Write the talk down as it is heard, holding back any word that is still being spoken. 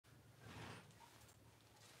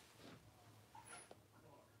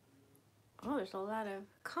there's a lot of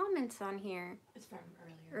comments on here. It's from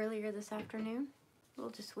earlier. Earlier this afternoon.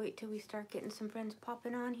 We'll just wait till we start getting some friends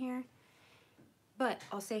popping on here. But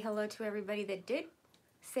I'll say hello to everybody that did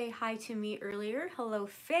say hi to me earlier. Hello,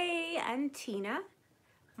 Faye and Tina,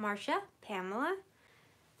 Marcia, Pamela.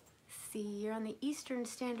 See, you're on the Eastern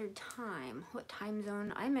Standard Time. What time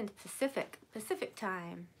zone? I'm in Pacific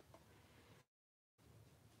time.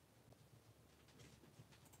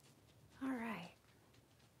 All right.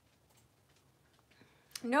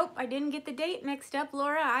 Nope, I didn't get the date mixed up,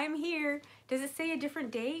 Laura. I'm here. Does it say a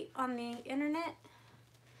different date on the internet?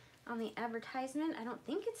 On the advertisement? I don't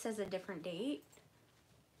think it says a different date.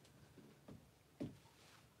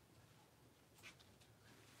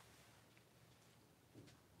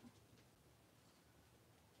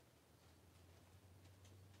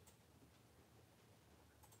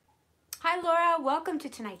 Hi, Laura. Welcome to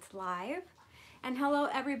tonight's live. And hello,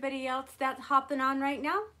 everybody else that's hopping on right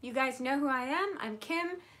now. You guys know who I am. I'm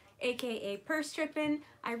Kim, aka Purse Trippin'.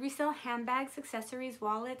 I resell handbags, accessories,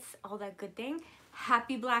 wallets, all that good thing.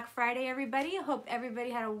 Happy Black Friday, everybody. I hope everybody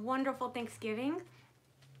had a wonderful Thanksgiving.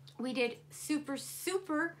 We did super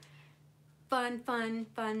fun.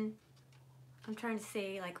 I'm trying to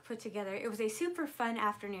say, like, put together. It was a super fun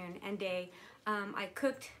afternoon and day. I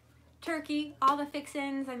cooked turkey, all the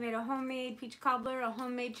fixins. I made a homemade peach cobbler, a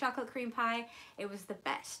homemade chocolate cream pie. It was the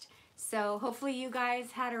best. So hopefully you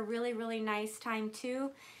guys had a really nice time too.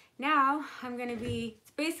 Now I'm gonna be, it's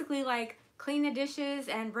basically like clean the dishes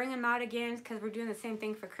and bring them out again because we're doing the same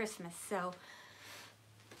thing for Christmas. So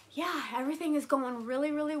yeah, everything is going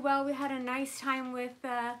really well. We had a nice time with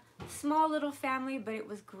a small little family, but it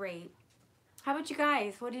was great. How about you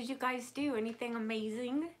guys? What did you guys do? Anything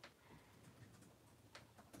amazing?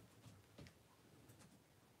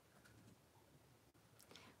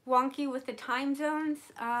 Wonky with the time zones.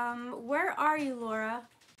 Where are you, Laura?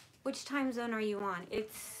 Which time zone are you on?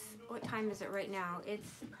 It's, what time is it right now? It's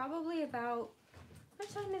probably about, what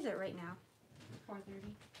time is it right now?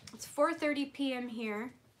 4:30. It's 4:30 p.m.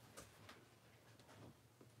 here.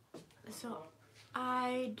 So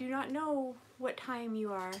I do not know what time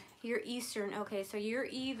you are. You're Eastern. Okay, so you're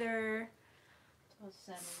either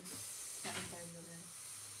 7:30.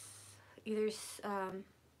 Either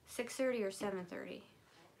 6:30 or 7:30.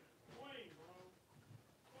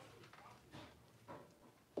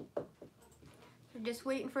 We're just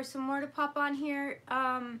waiting for some more to pop on here.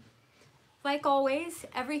 Like always,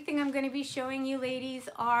 everything I'm going to be showing you ladies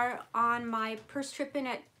are on my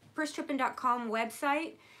pursetrippin.com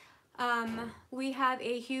website. We have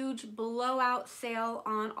a huge blowout sale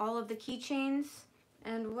on all of the keychains.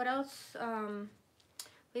 And what else?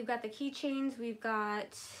 We've got the keychains. We've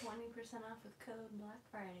got 20% off with code Black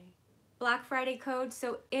Friday. Black Friday code.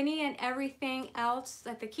 So any and everything else,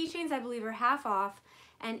 like the keychains I believe are half off,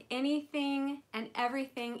 and anything and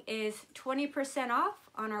everything is 20% off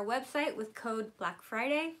on our website with code Black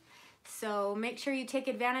Friday. So make sure you take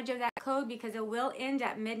advantage of that code because it will end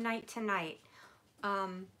at midnight tonight.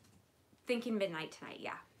 Thinking midnight tonight,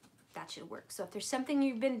 yeah, that should work. So if there's something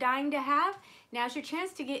you've been dying to have, now's your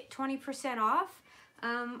chance to get 20% off.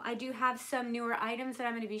 I do have some newer items that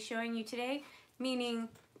I'm going to be showing you today, meaning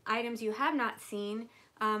items you have not seen.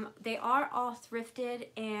 They are all thrifted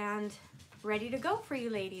and ready to go for you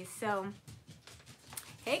ladies. So,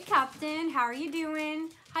 hey Captain, how are you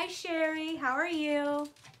doing? Hi Sherry, how are you?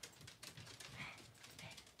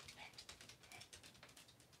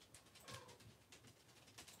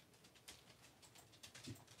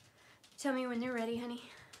 Tell me when you're ready, honey.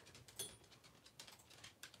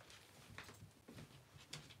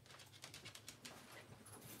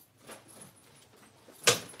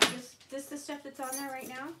 Is this the stuff that's on there right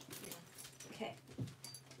now? Yeah. Okay.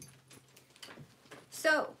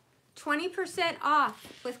 So, 20%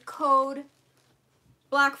 off with code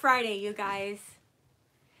Black Friday, you guys.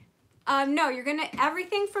 No, you're gonna,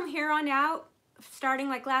 everything from here on out, starting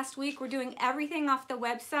like last week, we're doing everything off the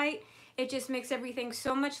website. It just makes everything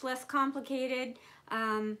so much less complicated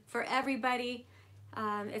for everybody.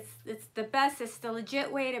 It's the best, it's the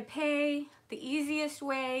legit way to pay, the easiest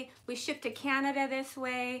way. We ship to Canada this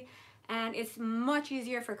way. And it's much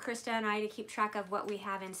easier for Krista and I to keep track of what we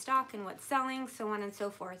have in stock and what's selling, so on and so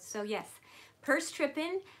forth. So yes, Purse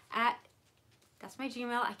Trippin' at, that's my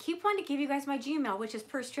Gmail. I keep wanting to give you guys my Gmail, which is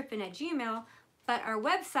pursetrippin@gmail, but our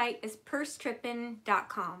website is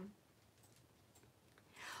pursetrippin.com.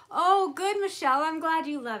 Oh, good, Michelle. I'm glad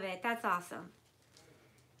you love it. That's awesome.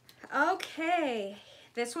 Okay,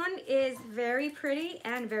 this one is very pretty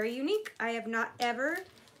and very unique. I have not ever,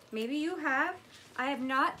 maybe you have, I have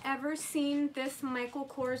not ever seen this Michael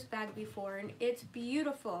Kors bag before, and it's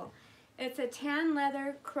beautiful. It's a tan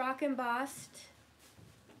leather croc embossed,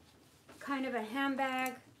 kind of a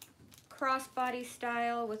handbag, crossbody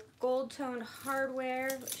style with gold toned hardware.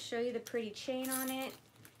 Let's show you the pretty chain on it.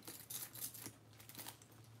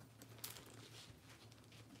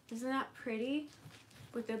 Isn't that pretty?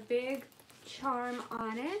 With a big charm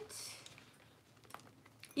on it.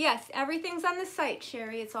 Yes, everything's on the site,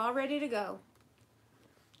 Sherry. It's all ready to go.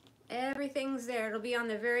 Everything's there. It'll be on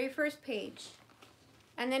the very first page.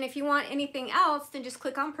 And then if you want anything else, then just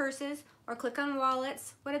click on purses or click on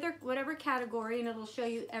wallets, whatever category, and it'll show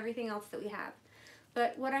you everything else that we have.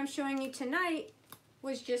 But what I'm showing you tonight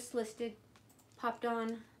was just listed, popped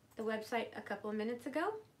on the website a couple of minutes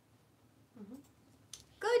ago.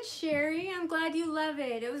 Good, Sherry. I'm glad you love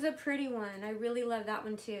it. It was a pretty one. I really love that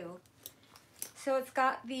one too. So it's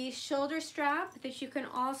got the shoulder strap that you can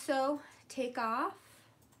also take off.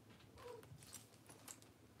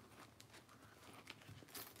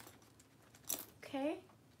 Okay.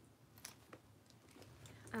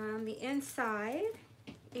 The inside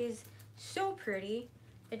is so pretty.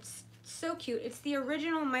 It's so cute. It's the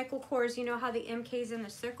original Michael Kors. You know how the MK's in the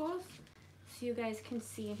circles? So you guys can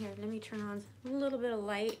see in here. Let me turn on a little bit of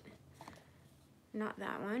light. Not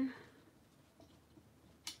that one.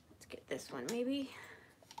 Let's get this one maybe.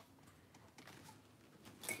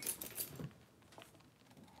 Okay.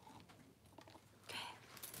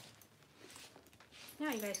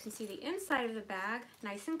 Now you guys can see the inside of the bag,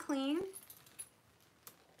 nice and clean.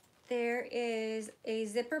 There is a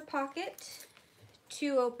zipper pocket,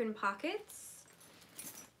 2 open pockets.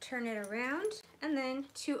 Turn it around, and then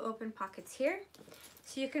 2 open pockets here.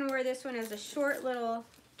 So you can wear this one as a short little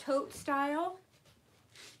tote style,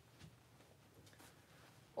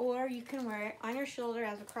 or you can wear it on your shoulder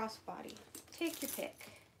as a crossbody. Take your pick.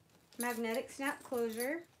 Magnetic snap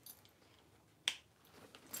closure.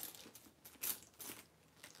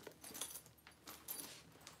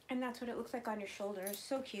 And that's what it looks like on your shoulder.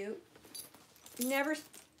 So cute.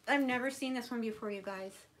 I've never seen this one before, you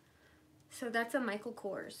guys. So that's a Michael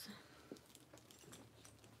Kors.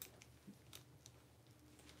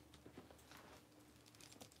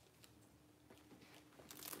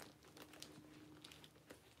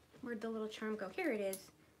 Where'd the little charm go? Here it is.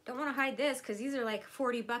 Don't want to hide this because these are like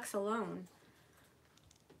 40 bucks alone.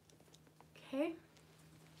 Okay.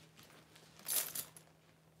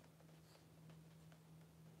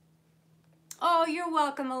 Oh, you're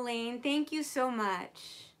welcome, Elaine. Thank you so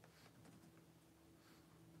much.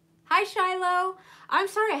 Hi, Shiloh. I'm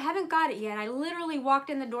sorry, I haven't got it yet. I literally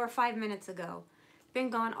walked in the door 5 minutes ago.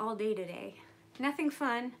 Been gone all day today. Nothing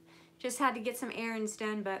fun. Just had to get some errands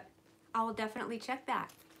done, but I will definitely check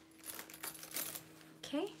that.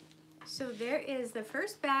 Okay, so there is the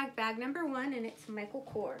first bag, bag number 1, and it's Michael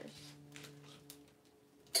Kors.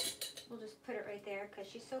 We'll just put it right there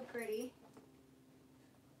because she's so pretty.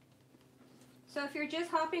 So if you're just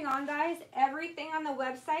hopping on, guys, everything on the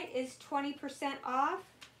website is 20% off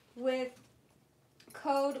with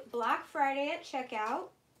code Black Friday at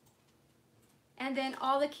checkout. And then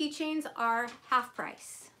all the keychains are half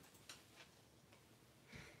price.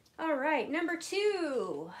 All right, number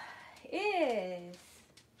 2 is...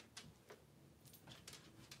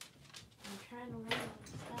 I'm trying to learn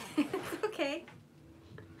all this stuff. Okay.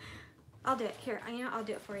 I'll do it. Here, I'll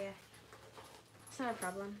do it for you. It's not a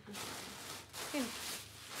problem. Here.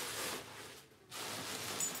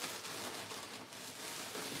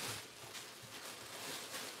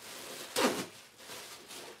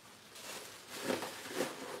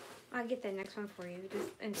 I'll get the next one for you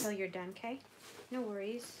just until you're done, okay? No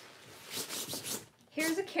worries.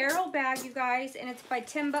 Here's a Carol bag, you guys, and it's by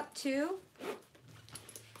Timbuktu.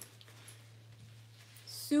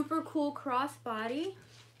 Super cool crossbody.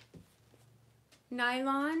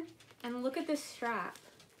 Nylon, and look at this strap.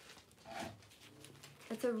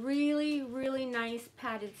 It's a really, really nice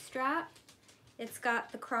padded strap. It's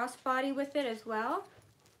got the crossbody with it as well.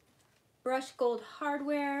 Brushed gold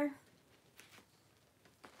hardware.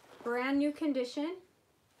 Brand new condition.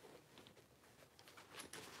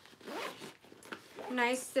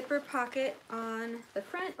 Nice zipper pocket on the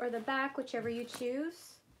front or the back, whichever you choose.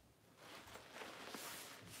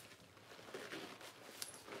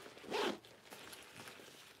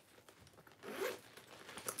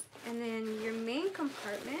 And then your main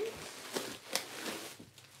compartment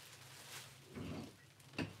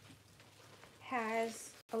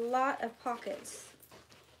has a lot of pockets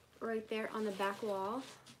right there on the back wall.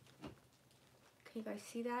 Can you guys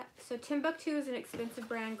see that? So Timbuktu is an expensive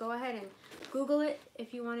brand. Go ahead and Google it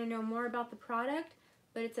if you want to know more about the product.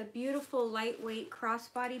 But it's a beautiful lightweight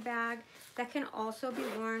crossbody bag that can also be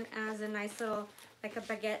worn as a nice little, like a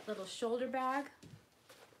baguette little shoulder bag.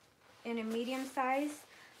 in a medium size.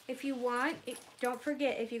 If you want, don't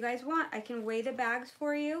forget, if you guys want, I can weigh the bags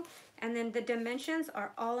for you. And then the dimensions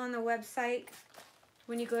are all on the website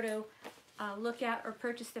when you go to look at or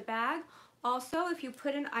purchase the bag. Also, if you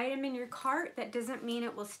put an item in your cart, that doesn't mean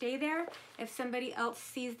it will stay there. If somebody else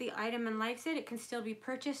sees the item and likes it, it can still be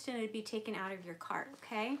purchased and it'd be taken out of your cart,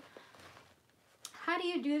 okay? How do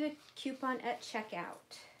you do the coupon at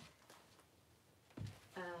checkout?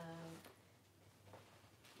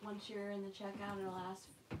 Once you're in the checkout,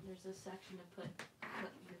 there's a section to put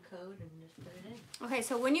your code and just put it in. Okay,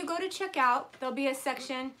 so when you go to checkout, there'll be a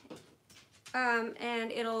section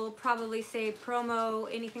and it'll probably say promo,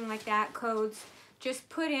 anything like that, codes. Just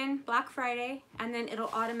put in Black Friday and then it'll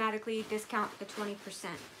automatically discount the 20%.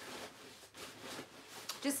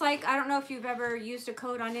 Just like, I don't know if you've ever used a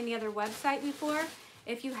code on any other website before.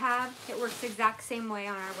 If you have, it works the exact same way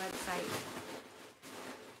on our website.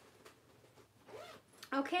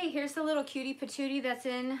 Okay, here's the little cutie patootie that's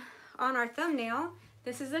on our thumbnail.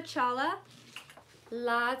 This is a chala.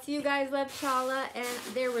 Lots of you guys love chala, and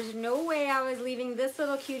there was no way I was leaving this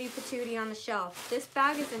little cutie patootie on the shelf. This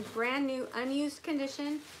bag is in brand new, unused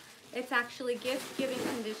condition. It's actually gift-giving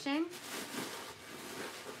condition.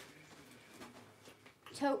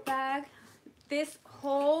 Tote bag. This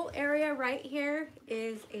whole area right here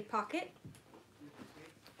is a pocket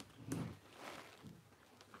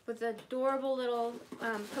with adorable little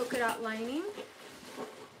polka dot lining.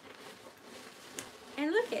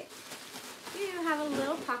 And look it, you have a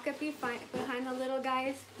little pocket behind the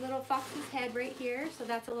little fox's head right here, so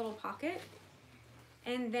that's a little pocket.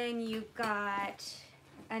 And then you've got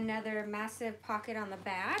another massive pocket on the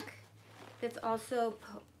back that's also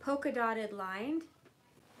polka dotted lined.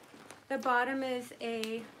 The bottom is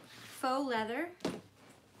a faux leather.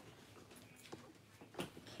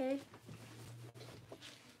 Okay.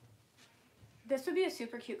 This would be a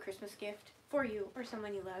super cute Christmas gift for you or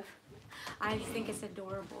someone you love. I just think it's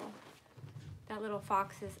adorable. That little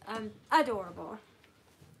fox is adorable.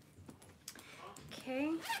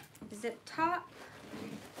 Okay, zip top.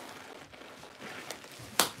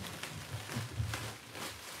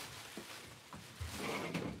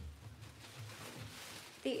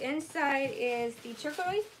 The inside is the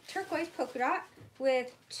turquoise polka dot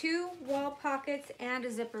with 2 wall pockets and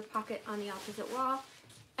a zipper pocket on the opposite wall.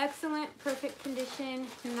 Excellent, perfect condition,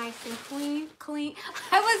 nice and clean.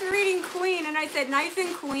 I was reading Queen and I said nice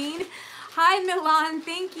and clean. Hi Milan,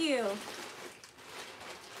 thank you.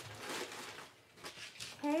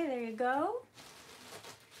 Okay, there you go.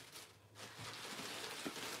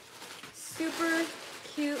 Super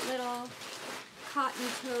cute little cotton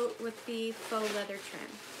tote with the faux leather trim.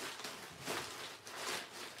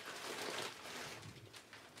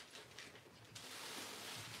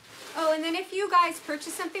 Oh, and then if you guys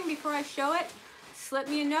purchase something before I show it, slip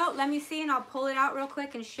me a note, let me see, and I'll pull it out real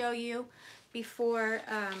quick and show you before.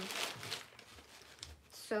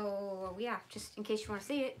 So yeah, just in case you want to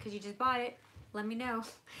see it, because you just bought it, let me know.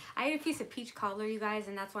 I had a piece of peach cobbler, you guys,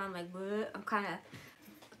 and that's why I'm like, bleh. I'm kind of,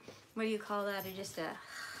 what do you call that? Just a,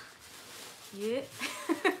 yeah,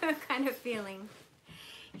 kind of feeling.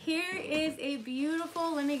 Here is a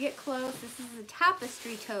beautiful, let me get close, this is a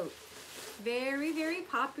tapestry tote. Very, very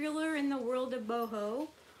popular in the world of boho.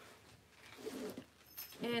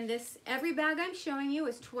 And this, every bag I'm showing you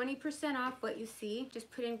is 20% off what you see. Just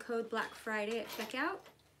put in code Black Friday at checkout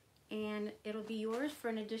and it'll be yours for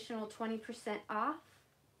an additional 20% off.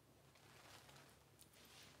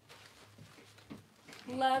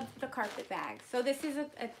 Love the carpet bag. So this is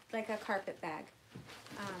like a carpet bag.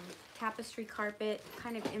 Tapestry carpet,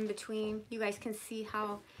 kind of in between. You guys can see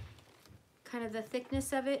how kind of the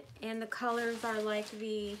thickness of it, and the colors are like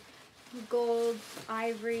the gold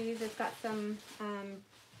ivories. It's got some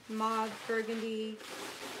mauve burgundy,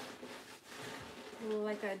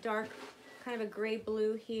 like a dark kind of a gray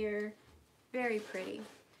blue here. Very pretty,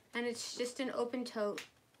 and it's just an open tote.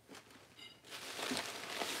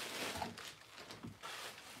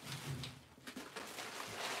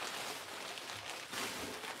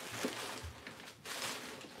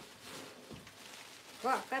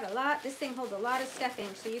 Wow, got a lot. This thing holds a lot of stuff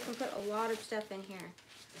in, so you can put a lot of stuff in here.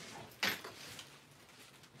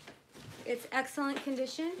 It's excellent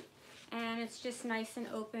condition, and it's just nice and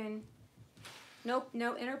open. Nope,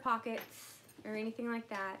 no inner pockets or anything like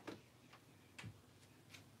that.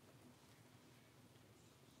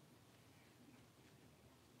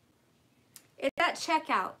 It's at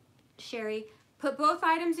checkout, Sherry. Put both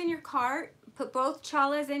items in your cart, put both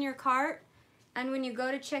chalas in your cart, and when you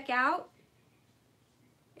go to checkout,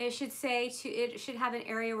 it should say it should have an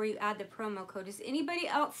area where you add the promo code. Does anybody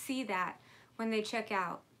else see that when they check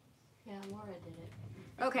out? Yeah, Laura did it.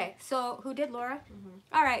 Okay, so who did, Laura? Mm-hmm.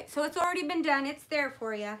 All right, so it's already been done. It's there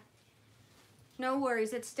for you. No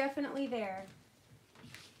worries, it's definitely there.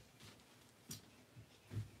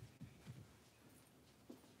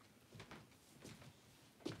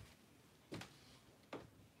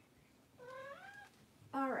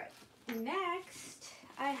 All right, next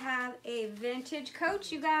I have a vintage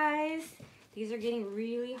coach, you guys. These are getting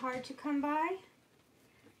really hard to come by.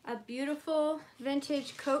 A beautiful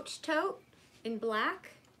vintage Coach tote in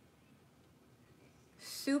black.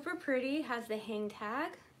 Super pretty, has the hang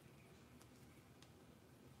tag.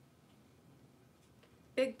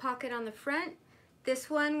 Big pocket on the front. This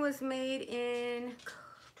one was made in,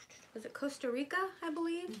 was it Costa Rica, I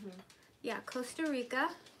believe? Mm-hmm. Yeah, Costa Rica.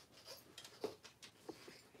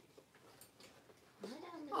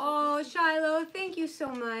 Oh, Shiloh, thank you so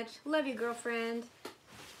much. Love you, girlfriend.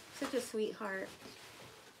 Such a sweetheart.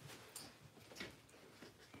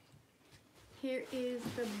 Here is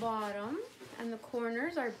the bottom, and the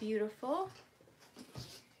corners are beautiful.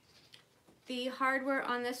 The hardware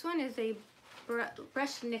on this one is a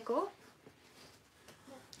brushed nickel,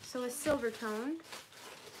 so a silver tone.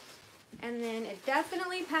 And then it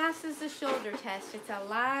definitely passes the shoulder test. It's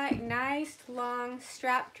a nice long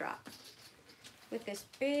strap drop with this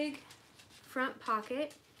big front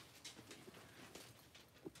pocket.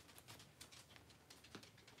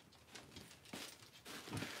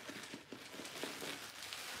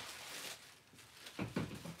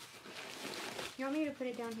 You want me to put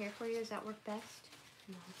it down here for you? Does that work best?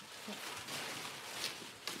 No.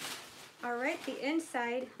 All right, the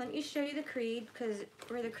inside, let me show you the creed, because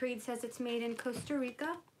where the creed says it's made in Costa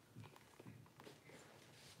Rica.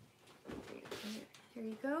 There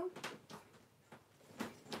you go.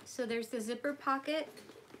 So there's the zipper pocket,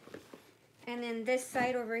 and then this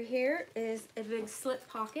side over here is a big slip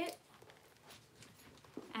pocket.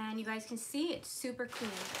 And you guys can see it's super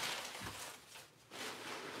clean.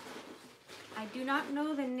 I do not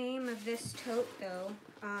know the name of this tote though.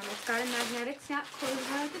 It's got a magnetic snap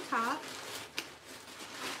closure at the top.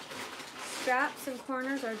 Straps and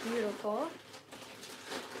corners are beautiful.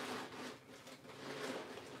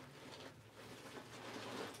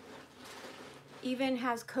 Even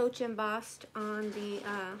has Coach embossed on the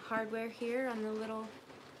hardware here, on the little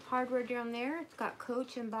hardware down there. It's got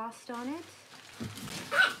Coach embossed on it.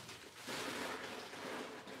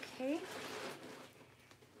 Okay.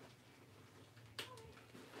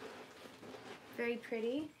 Very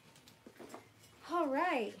pretty. All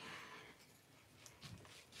right.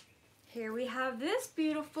 Here we have this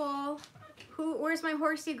beautiful, where's my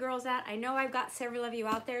horsey girls at? I know I've got several of you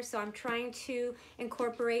out there, so I'm trying to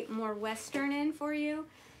incorporate more Western in for you.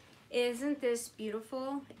 Isn't this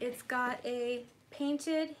beautiful? It's got a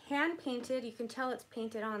painted, hand painted, you can tell it's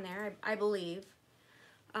painted on there, I believe,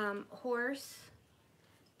 horse.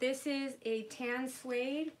 This is a tan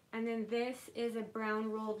suede, and then this is a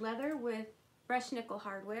brown rolled leather with brushed nickel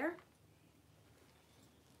hardware.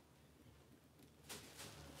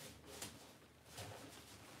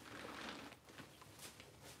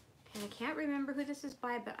 And I can't remember who this is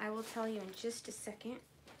by, but I will tell you in just a second.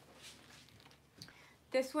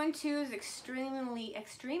 This one too is extremely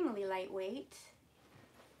lightweight.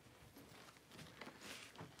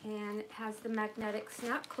 And it has the magnetic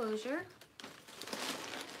snap closure.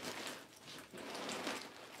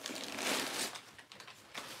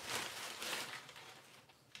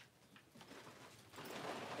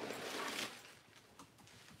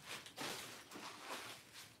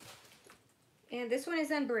 And this one is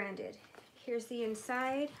unbranded. Here's the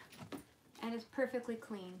inside, and it's perfectly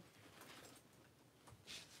clean.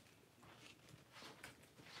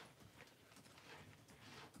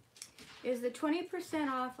 Is the 20%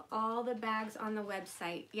 off all the bags on the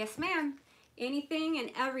website? Yes, ma'am. Anything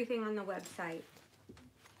and everything on the website.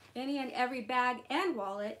 Any and every bag and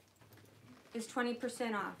wallet is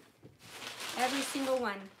 20% off. Every single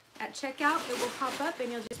one. At checkout, it will pop up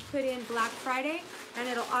and you'll just put in Black Friday and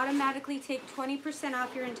it'll automatically take 20%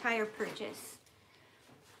 off your entire purchase.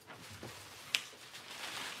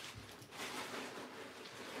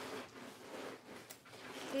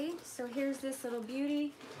 Okay, so here's this little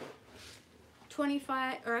beauty.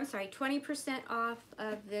 20% off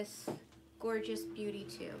of this gorgeous beauty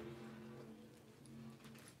too.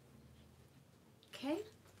 Okay.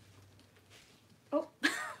 Oh,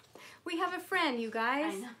 we have a friend, you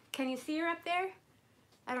guys. I know. Can you see her up there?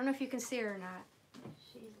 I don't know if you can see her or not.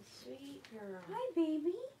 She's a sweet girl. Hi,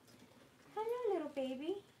 baby. Hello, little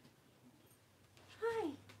baby. Hi.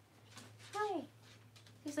 Hi.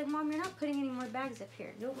 He's like, Mom, you're not putting any more bags up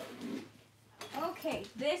here. Nope. Okay,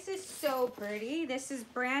 this is so pretty. This is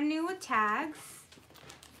brand new with tags.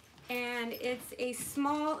 and it's a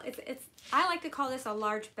small, I like to call this a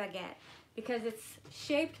large baguette because it's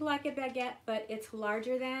shaped like a baguette, but it's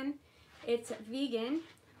larger than. It's vegan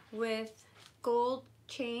with gold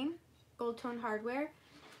chain, gold tone hardware,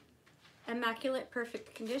 immaculate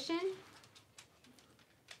perfect condition.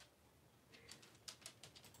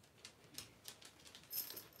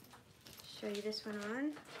 Show you this one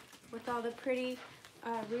on with all the pretty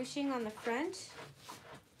ruching on the front.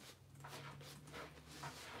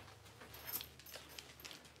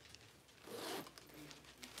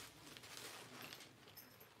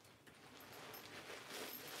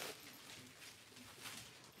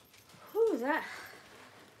 Whew, that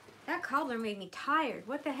cobbler made me tired.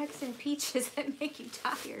 What the heck's in peaches that make you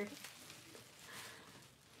tired?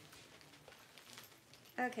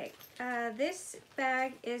 Okay, this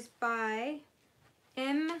bag is by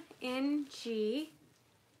MNG.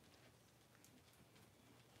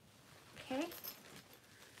 Okay,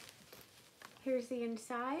 here's the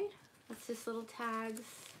inside. That's just little tags.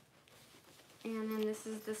 And then this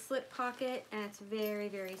is the slip pocket, and it's very,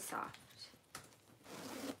 very soft.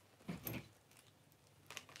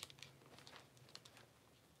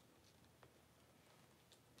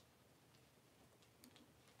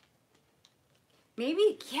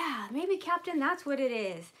 Maybe Captain, that's what it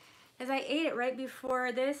is. As I ate it right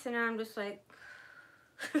before this, and I'm just like,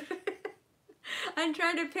 I'm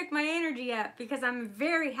trying to pick my energy up because I'm in a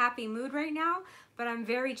very happy mood right now, but I'm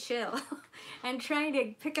very chill. And trying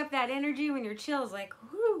to pick up that energy when you're chill is like,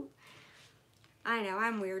 whoo. I know,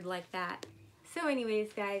 I'm weird like that. So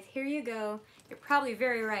anyways, guys, here you go. You're probably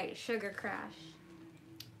very right, Sugar Crash.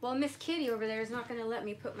 Well, Miss Kitty over there is not going to let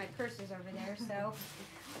me put my purses over there, so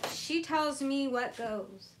she tells me what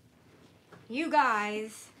goes. You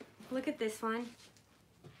guys, look at this one.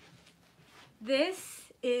 This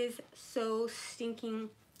is so stinking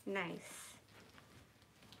nice.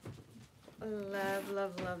 Love,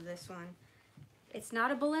 love, love this one. It's not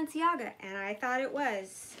a Balenciaga, and I thought it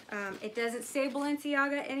was. It doesn't say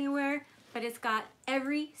Balenciaga anywhere, but it's got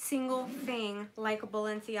every single thing like a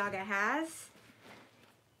Balenciaga has.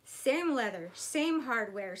 Same leather, same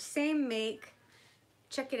hardware, same make.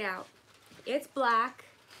 Check it out. It's black,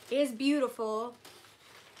 it's beautiful,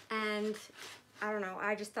 and I don't know,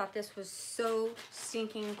 I just thought this was so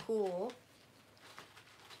stinking cool.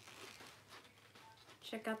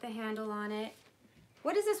 Check out the handle on it.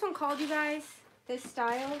 What is this one called, you guys? This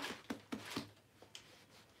style?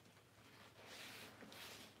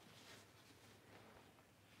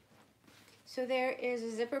 So there is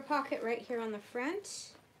a zipper pocket right here on the front.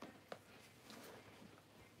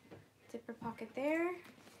 Zipper pocket there.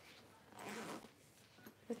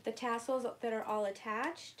 With the tassels that are all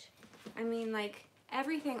attached. I mean, like,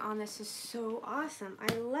 everything on this is so awesome.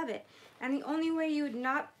 I love it. And the only way you would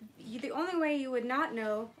not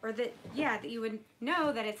know, or that you would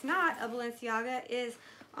know that it's not a Balenciaga is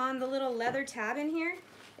on the little leather tab in here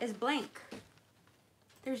is blank.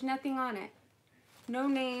 There's nothing on it. No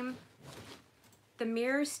name. The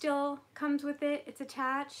mirror still comes with it. It's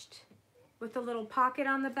attached with a little pocket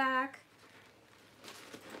on the back.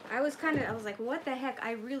 I was like, what the heck?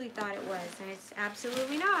 I really thought it was, and it's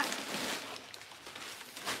absolutely not.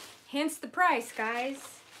 Hence the price,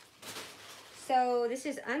 guys. So this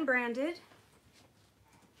is unbranded.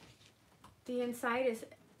 The inside is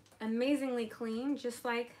amazingly clean, just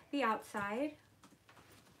like the outside.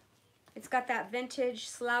 It's got that vintage,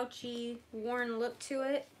 slouchy, worn look to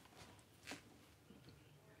it.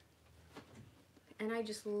 And I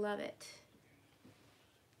just love it.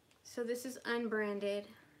 So this is unbranded.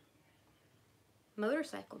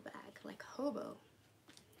 Motorcycle bag, like hobo.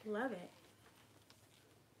 Love it.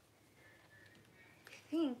 I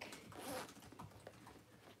think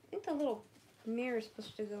the little mirror is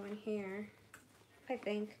supposed to go in here. I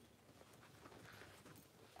think.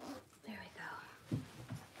 There we go.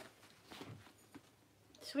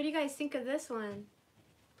 So what do you guys think of this one?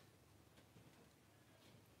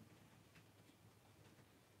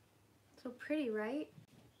 So pretty, right?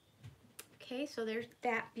 Okay, so there's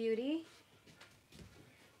that beauty.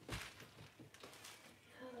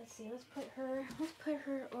 Oh, let's see, let's put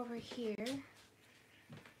her over here.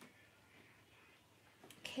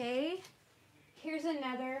 Okay, here's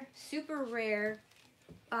another super rare.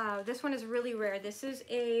 This one is really rare. This is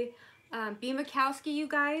a B. Makowski, you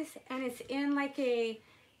guys, and it's in like a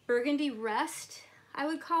burgundy rust, I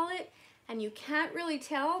would call it. And you can't really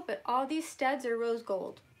tell, but all these studs are rose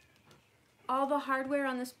gold. All the hardware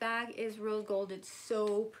on this bag is rose gold. It's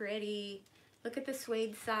so pretty. Look at the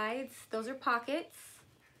suede sides. Those are pockets.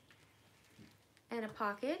 And a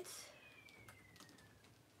pocket.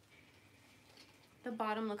 The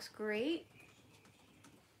bottom looks great.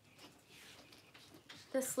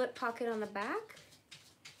 the slip pocket on the back,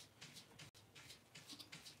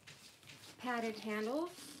 padded handles,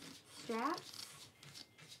 straps,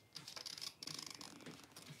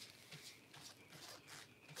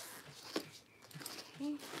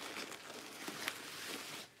 okay.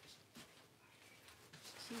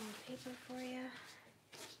 Some more paper for you.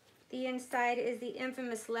 The inside is the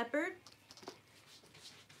infamous leopard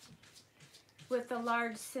with the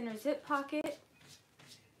large center zip pocket.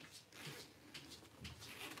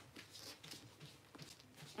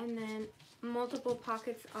 And then multiple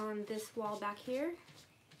pockets on this wall back here.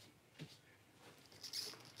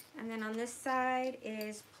 And then on this side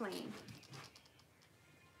is plain.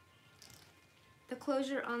 The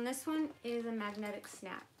closure on this one is a magnetic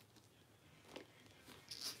snap.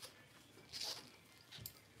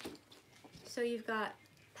 So you've got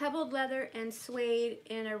pebbled leather and suede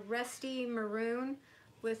in a rusty maroon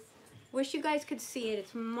with, wish you guys could see it,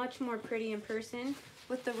 it's much more pretty in person,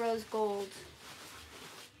 with the rose gold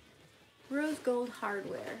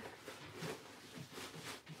hardware.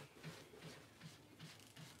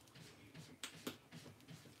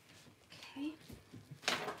 Okay.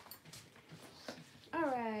 All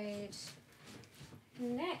right.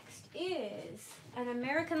 Next is an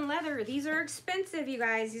American leather. These are expensive, you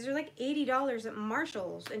guys. These are like $80 at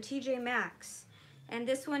Marshall's and TJ Maxx. And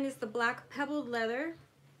this one is the black pebbled leather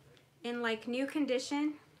in like new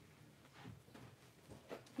condition.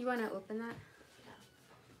 You want to open that?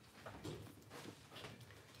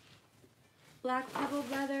 Black pebbled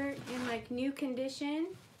leather in like new condition.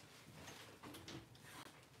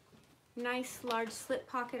 Nice large slip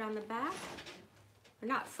pocket on the back. Or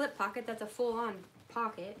not slip pocket, that's a full-on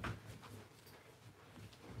pocket.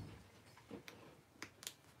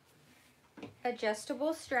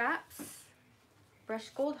 Adjustable straps.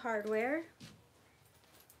 Brushed gold hardware.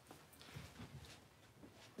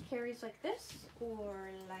 Carries like this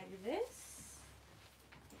or like this.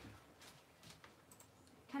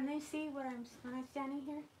 Can they see what when I'm standing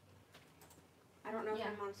here? I don't know if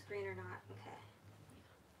I'm on screen or not.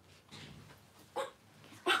 Okay.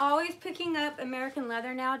 Always picking up American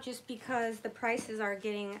leather now just because the prices are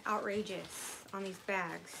getting outrageous on these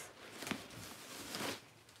bags.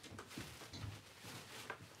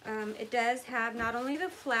 It does have not only the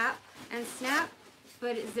flap and snap,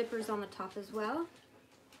 but it zippers on the top as well.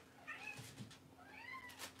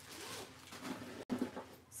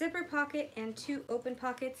 Zipper pocket and 2 open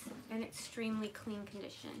pockets in extremely clean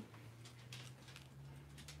condition.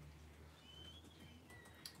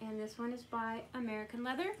 And this one is by American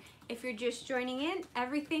Leather. If you're just joining in,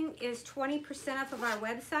 everything is 20% off of our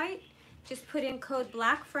website. Just put in code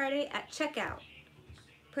Black Friday at checkout.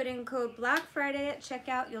 Put in code Black Friday at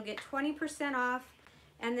checkout, you'll get 20% off.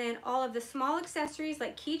 And then all of the small accessories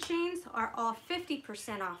like keychains are all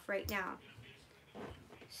 50% off right now.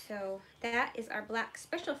 So that is our Black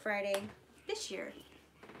Special Friday this year.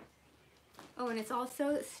 Oh, and it's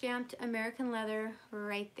also stamped American Leather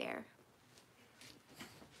right there.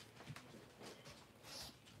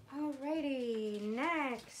 Alrighty,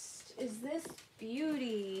 next is this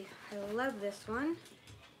beauty. I love this one.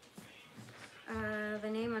 The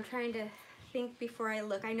name I'm trying to think before I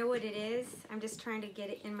look. I know what it is. I'm just trying to get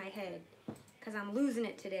it in my head because I'm losing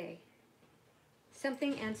it today.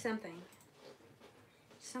 Something and something.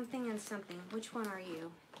 Something and something. Which one are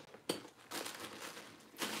you?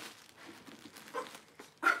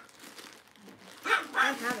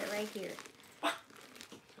 I have it right here.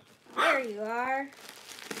 There you are.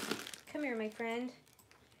 Come here, my friend.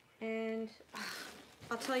 And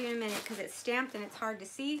I'll tell you in a minute because it's stamped and it's hard to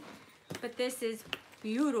see. But this is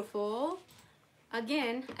beautiful.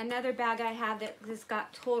 Again, another bag I have that has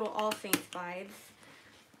got total All Saints vibes.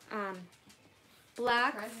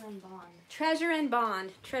 Black. Treasure and Bond. Treasure and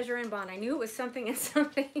Bond. Treasure and Bond. I knew it was something and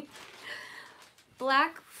something.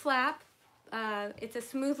 Black flap. It's a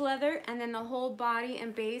smooth leather, and then the whole body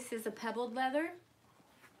and base is a pebbled leather.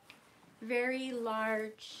 Very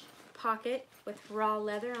large pocket with raw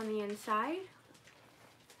leather on the inside.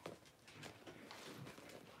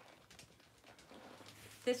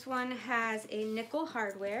 This one has a nickel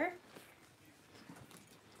hardware.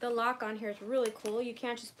 The lock on here is really cool. You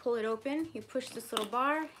can't just pull it open. You push this little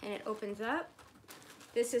bar and it opens up.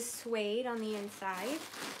 This is suede on the inside.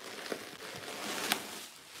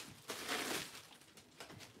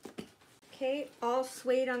 Okay, all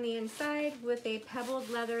suede on the inside with a pebbled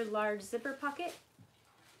leather large zipper pocket.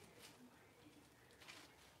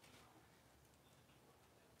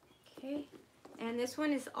 Okay, and this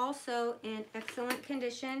one is also in excellent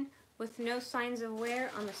condition with no signs of wear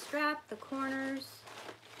on the strap, the corners,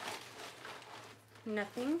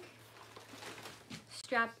 nothing.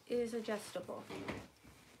 Strap is adjustable.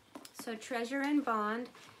 So Treasure and Bond.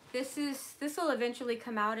 This will eventually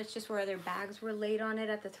come out. It's just where their bags were laid on it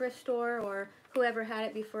at the thrift store or whoever had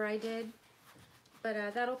it before I did.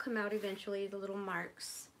 But that'll come out eventually, the little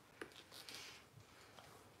marks.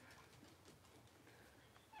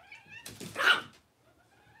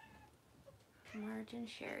 Marge and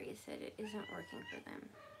Sherry said it isn't working for them.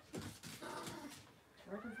 It's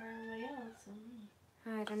working for everybody else.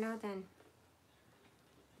 I don't know then.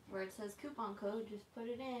 Where it says coupon code, just put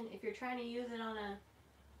it in. If you're trying to use it on a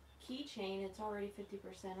keychain, it's already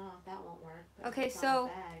 50% off. That won't work. Okay, so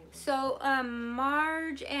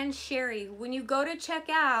Marge and Sherry, when you go to check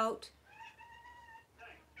out,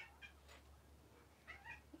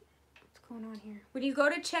 what's going on here? When you go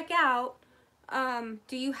to check out,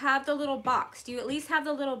 do you have the little box? Do you at least have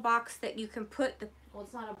the little box that you can put the? Well,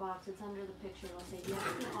 it's not a box. It's under the picture. Let's say you have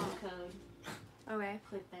a coupon code. Okay.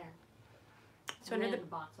 Click there. So and under then the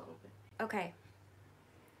box will open. Okay.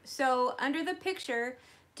 So under the picture,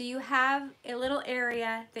 do you have a little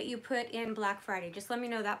area that you put in Black Friday? Just let me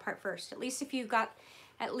know that part first. At least if you got,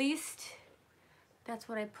 at least that's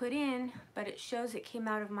what I put in, but it shows it came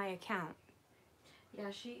out of my account. Yeah,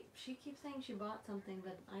 she keeps saying she bought something,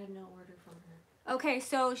 but I have no order from her. Okay,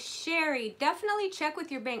 so Sherry, definitely check with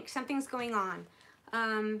your bank. Something's going on.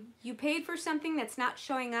 You paid for something that's not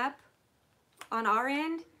showing up on our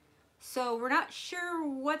end, so we're not sure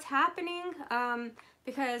what's happening.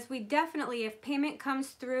 Because we definitely, if payment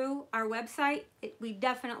comes through our website, we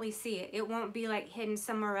definitely see it. It won't be like hidden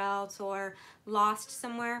somewhere else or lost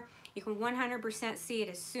somewhere. You can 100% see it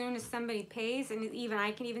as soon as somebody pays, and even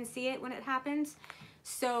I can even see it when it happens.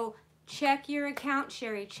 So check your account,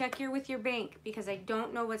 Sherry. Check with your bank, because I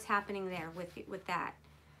don't know what's happening there with that.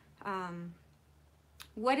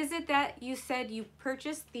 What is it that you said you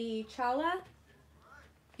purchased, the chala?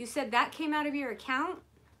 You said that came out of your account?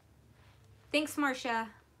 Thanks, Marcia.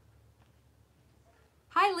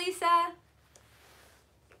 Hi, Lisa.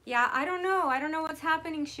 Yeah, I don't know. I don't know what's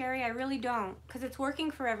happening, Sherry. I really don't, because it's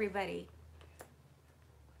working for everybody.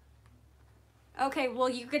 Okay, well,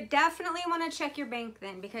 you could definitely want to check your bank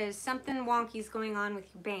then, because something wonky is going on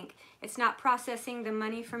with your bank. It's not processing the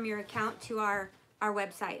money from your account to our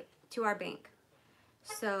website, to our bank.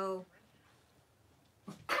 So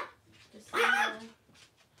Just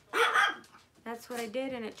that's what I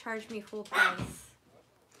did, and it charged me full price.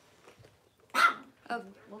 Oh,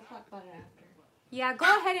 we'll talk about it after. Yeah, go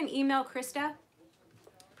ahead and email Krista,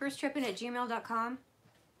 firsttrippin@gmail.com.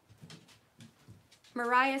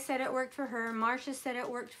 Mariah said it worked for her. Marcia said it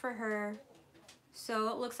worked for her. So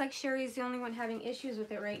it looks like Sherry's the only one having issues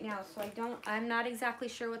with it right now. So I'm not exactly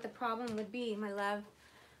sure what the problem would be, my love.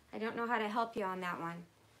 I don't know how to help you on that one.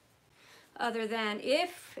 Other than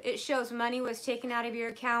if it shows money was taken out of your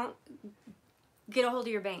account, get a hold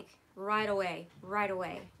of your bank right away, right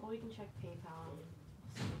away. Well, we can check PayPal.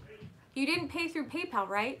 You didn't pay through PayPal,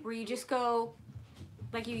 right? Where you just go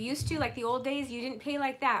like you used to, like the old days? You didn't pay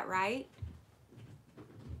like that, right?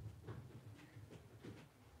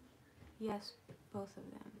 Yes, both of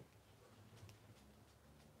them.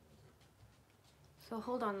 So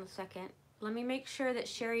hold on a second. Let me make sure that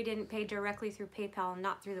Sherry didn't pay directly through PayPal and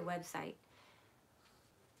not through the website.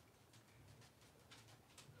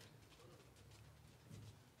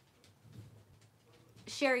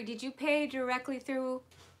 Sherry, did you pay directly through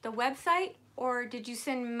the website, or did you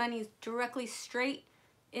send money directly straight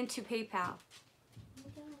into PayPal?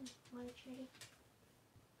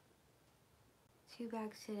 2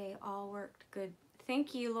 bags today, all worked good.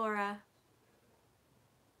 Thank you, Laura.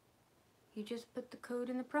 You just put the code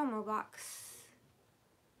in the promo box.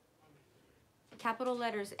 Capital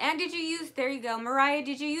letters. And did you use, there you go, Mariah,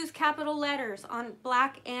 did you use capital letters on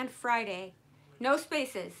Black and Friday? No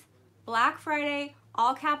spaces. Black Friday,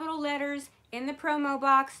 all capital letters in the promo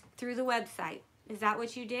box through the website. Is that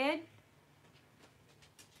what you did?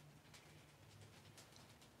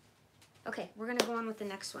 Okay, we're gonna go on with the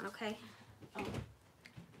next one, okay? Oh.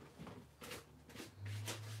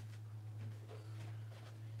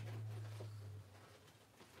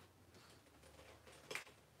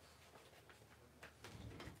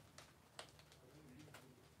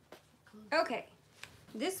 Okay,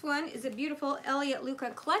 this one is a beautiful Elliott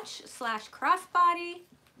Luca clutch / crossbody.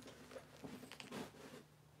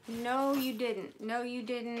 No, you didn't. No, you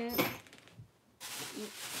didn't.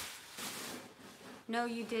 No,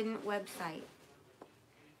 you didn't website.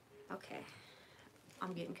 Okay,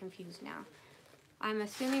 I'm getting confused now. I'm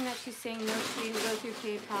assuming that she's saying no, she didn't go through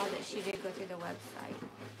PayPal, that she did go through the website.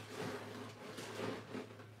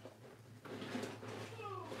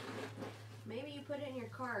 Maybe you put it in your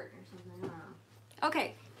cart or something. I don't know.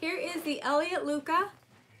 Okay, here is the Elliott Luca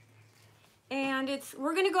And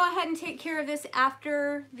we're gonna go ahead and take care of this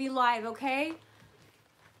after the live, okay?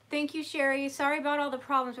 Thank you, Sherry. Sorry about all the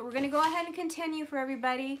problems, but we're gonna go ahead and continue for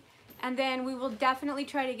everybody. And then we will definitely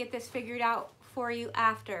try to get this figured out for you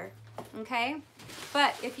after, okay?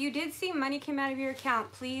 But if you did see money came out of your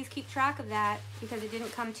account, please keep track of that because it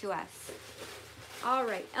didn't come to us. All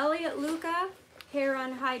right, Elliott Luca, hair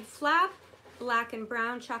on hide flap, black and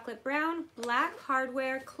brown, chocolate brown, black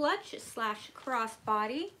hardware clutch /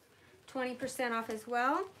 crossbody, 20% off as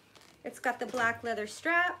well. It's got the black leather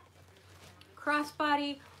strap,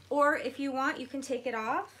 crossbody, or if you want, you can take it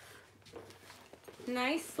off.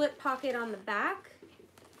 Nice slip pocket on the back.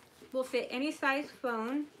 Will fit any size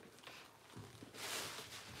phone.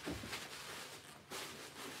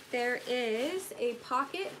 There is a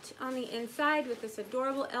pocket on the inside with this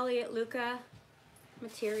adorable Elliott Luca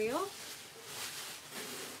material.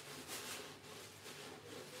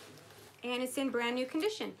 And it's in brand new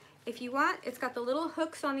condition. If you want, it's got the little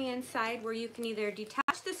hooks on the inside where you can either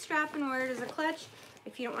detach the strap and wear it as a clutch.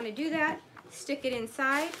 If you don't want to do that, stick it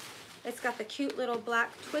inside. It's got the cute little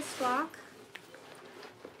black twist lock.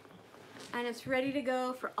 And it's ready to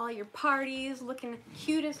go for all your parties, looking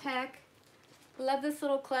cute as heck. Love this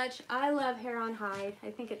little clutch. I love hair on hide. I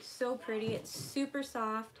think it's so pretty. It's super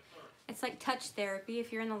soft. It's like touch therapy.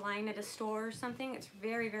 If you're in the line at a store or something, it's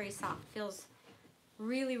very, very soft. Feels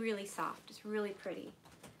really, really soft. It's really pretty.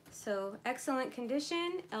 So excellent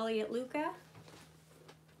condition, Elliott Luca.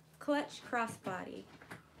 Clutch crossbody.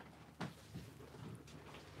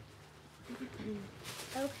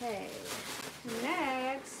 Okay,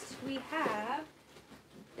 next we have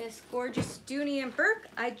this gorgeous Dooney and Burke.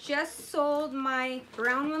 I just sold my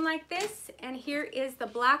brown one like this, and here is the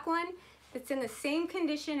black one that's in the same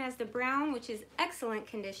condition as the brown, which is excellent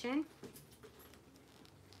condition.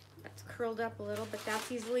 That's curled up a little, but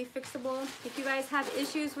that's easily fixable. If you guys have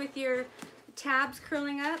issues with your tabs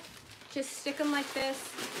curling up, just stick them like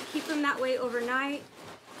this, keep them that way overnight,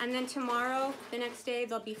 and then tomorrow, the next day,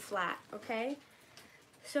 they'll be flat, okay?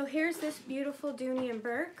 So here's this beautiful Dooney and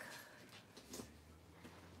Burke.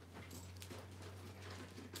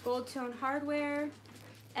 Gold tone hardware.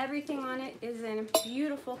 Everything on it is in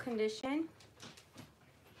beautiful condition.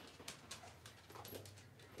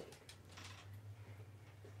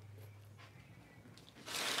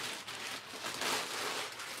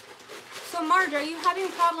 So Marge, are you having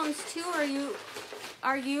problems too, or were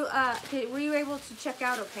you able to check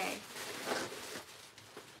out okay?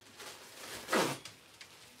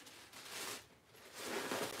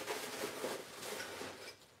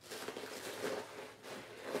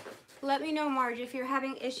 Let me know, Marge, if you're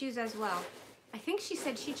having issues as well. I think she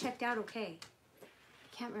said she checked out okay.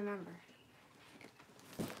 Can't remember.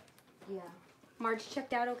 Yeah. Marge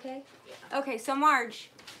checked out okay? Yeah. Okay, so Marge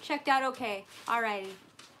checked out okay. Alrighty.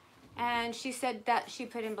 And she said that she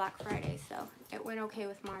put in Black Friday, so it went okay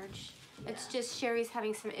with Marge. Yeah. It's just Sherry's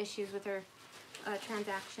having some issues with her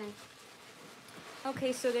transaction.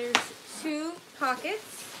 Okay, so there's 2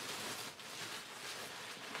 pockets.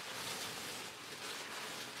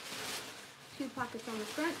 Two pockets on the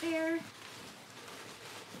front there.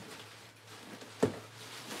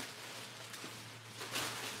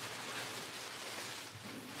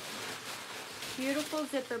 Beautiful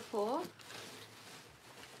zipper pull.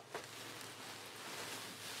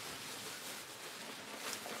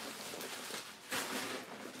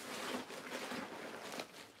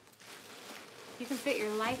 You can fit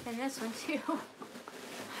your life in this one too.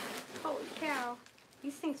 Holy cow.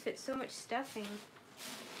 These things fit so much stuffing.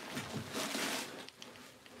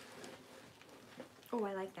 Oh,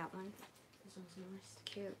 I like that one. This one's nice.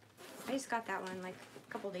 Cute. I just got that one like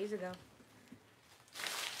a couple days ago.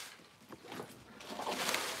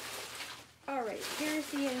 All right, here's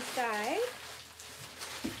the inside.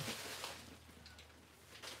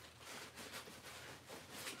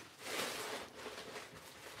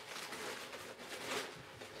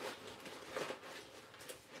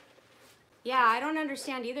 Yeah, I don't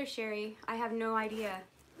understand either, Sherry. I have no idea.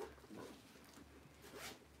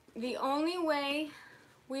 The only way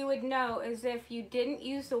we would know is if you didn't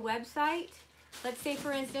use the website. Let's say,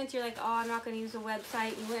 for instance, you're like, oh, I'm not going to use the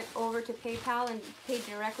website. You went over to PayPal and paid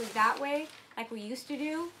directly that way, like we used to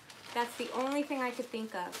do. That's the only thing I could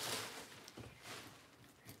think of.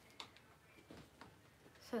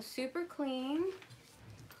 So super clean.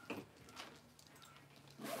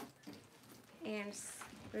 And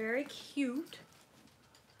very cute.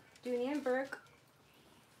 Dooney and Burke.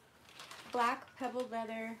 Black pebbled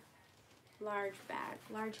leather, large bag,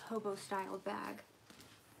 large hobo style bag.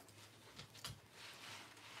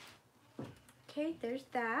 Okay, there's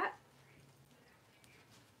that.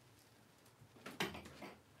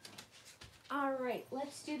 All right,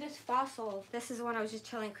 let's do this fossil. This is one I was just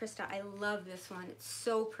telling Krista. I love this one. It's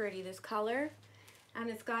so pretty, this color. And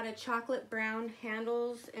it's got a chocolate brown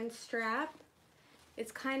handles and strap.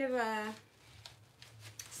 It's kind of a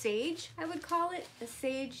sage, I would call it. A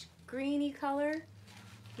sage greeny color.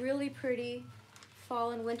 Really pretty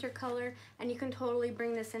fall and winter color. And you can totally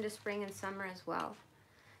bring this into spring and summer as well.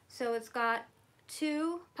 So it's got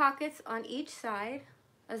 2 pockets on each side,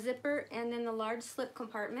 a zipper, and then the large slip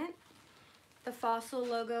compartment. The Fossil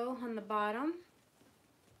logo on the bottom.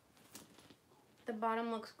 The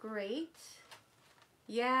bottom looks great.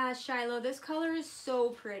 Yeah, Shiloh, this color is so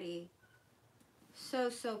pretty.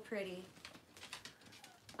 So, so pretty.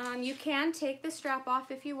 You can take the strap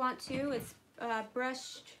off if you want to. It's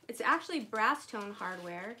brushed, it's actually brass tone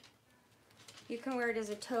hardware. You can wear it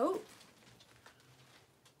as a tote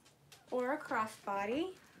or a crossbody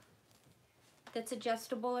that's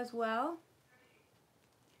adjustable as well.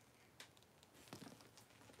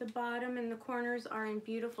 The bottom and the corners are in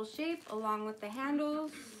beautiful shape along with the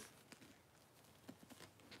handles.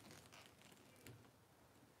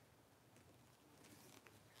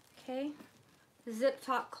 Okay, zip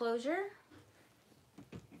top closure.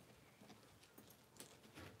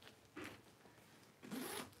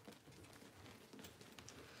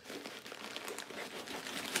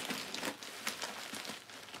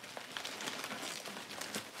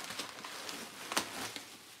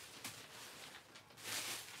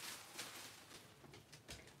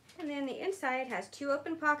 And then the inside has 2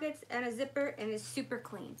 open pockets and a zipper and is super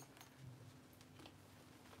clean.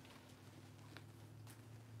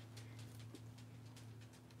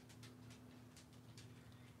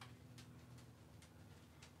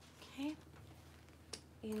 Okay.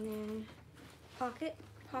 And then pocket,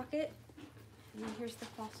 pocket. And then here's the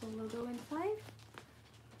Fossil logo inside.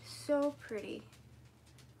 So pretty.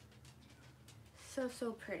 So,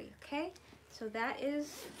 so pretty, okay? So that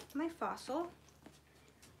is my Fossil.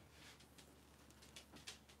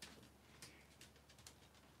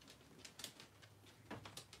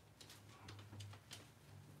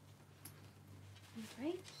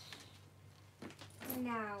 Right.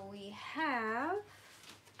 Now we have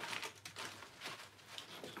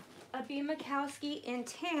a B. Makowski in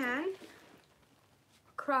tan,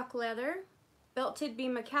 croc leather, belted B.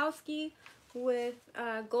 Makowski with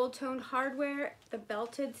gold toned hardware, the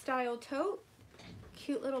belted style tote,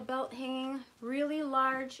 cute little belt hanging, really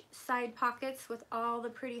large side pockets with all the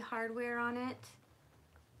pretty hardware on it.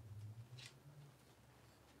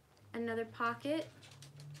 Another pocket.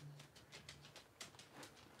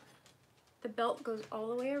 The belt goes all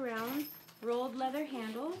the way around, rolled leather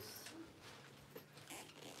handles.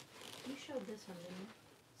 You showed this one, didn't you?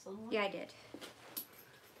 This little one? Yeah, I did.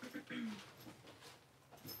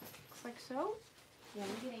 Looks like so. Yeah,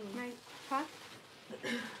 I'm getting My pot.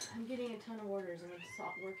 I'm getting a ton of orders and it's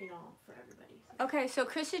not working all for everybody. So. Okay, so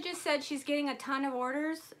Krista just said she's getting a ton of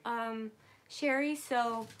orders, Sherry,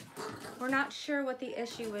 so we're not sure what the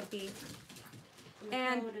issue would be. The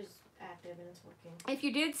And code is active and it's working. if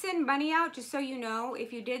you did send money out, just so you know,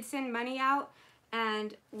 if you did send money out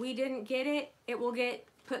and we didn't get it, it will get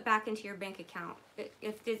put back into your bank account.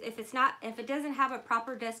 If it doesn't have a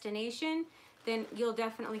proper destination, then you'll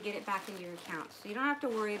definitely get it back into your account. So you don't have to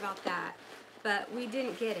worry about that. But we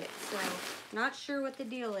didn't get it, so not sure what the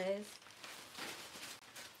deal is.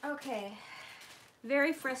 Okay,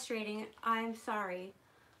 very frustrating. I'm sorry.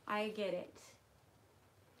 I get it.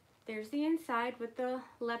 There's the inside with the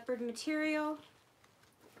leopard material,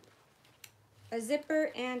 a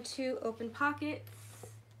zipper, and 2 open pockets.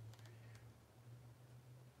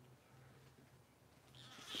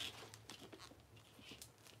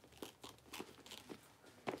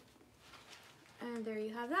 And there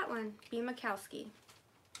you have that one, B. Makowski.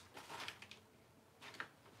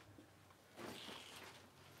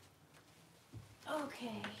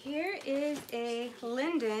 Okay, here is a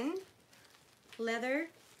linden leather.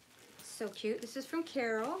 So cute. This is from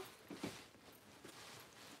Carol.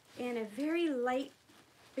 And a very light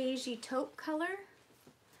beigey taupe color.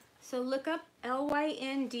 So look up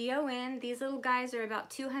LYNDON. These little guys are about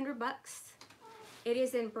 200 bucks. It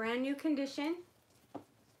is in brand new condition.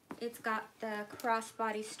 It's got the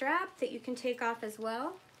crossbody strap that you can take off as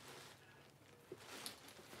well.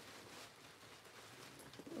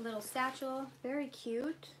 A little satchel, very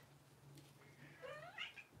cute.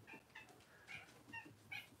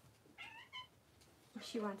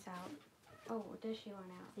 She wants out. Oh, what does she want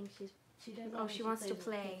out? I think she does. Oh, she wants to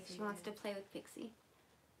play. She wants to play with Pixie.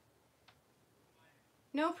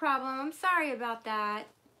 No problem. I'm sorry about that.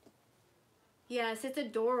 Yes, it's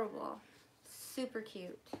adorable. Super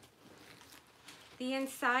cute. The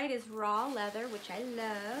inside is raw leather, which I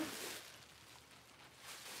love.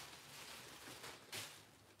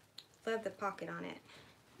 love the pocket on it.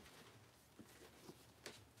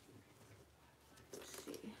 Let's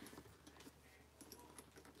see.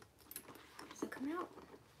 Does it come out?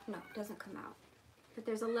 No, it doesn't come out. But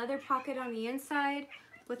there's a leather pocket on the inside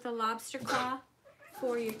with a lobster claw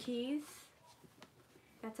for your keys.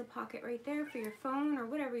 That's a pocket right there for your phone or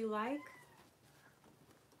whatever you like.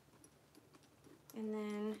 And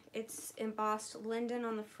then it's embossed linden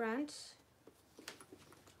on the front.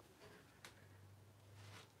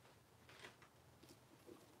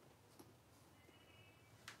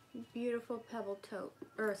 Beautiful pebble tote,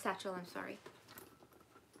 or satchel, I'm sorry.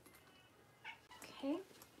 Okay.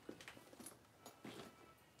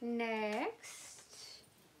 Next,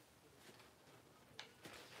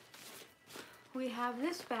 we have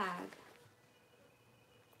this bag.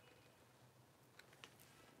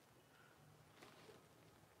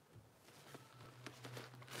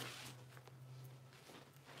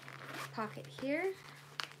 Pocket here.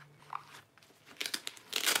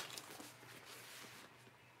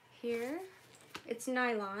 Here. It's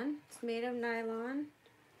nylon. It's made of nylon.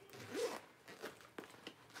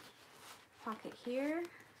 Pocket here.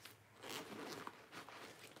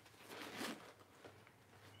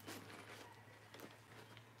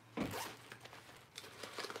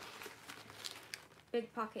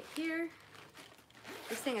 Big pocket here.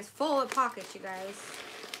 This thing is full of pockets, you guys.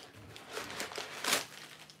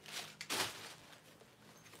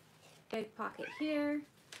 Big pocket here.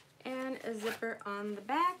 And a zipper on the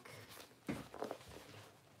back.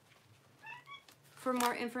 For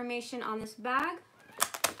more information on this bag,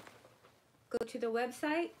 go to the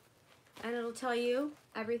website and it'll tell you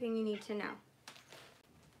everything you need to know.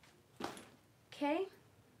 Okay?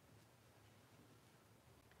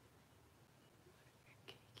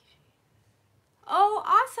 Oh,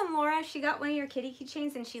 awesome, Laura. She got one of your kitty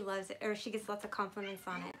keychains and she loves it, or she gets lots of compliments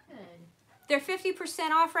on it. Good. They're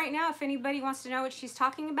 50% off right now if anybody wants to know what she's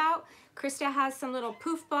talking about. Krista has some little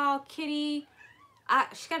poof ball kitty.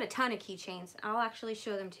 She's got a ton of keychains. I'll actually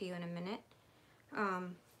show them to you in a minute.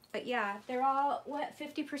 But yeah, they're all, what,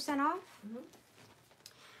 50% off? Mm-hmm.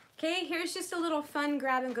 Okay, here's just a little fun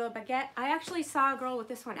grab and go baguette. I actually saw a girl with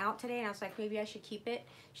this one out today and I was like, maybe I should keep it.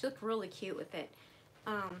 She looked really cute with it.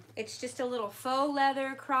 It's just a little faux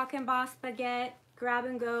leather croc embossed baguette, grab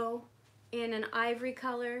and go in an ivory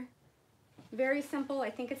color. Very simple. I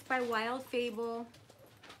think it's by Wild Fable.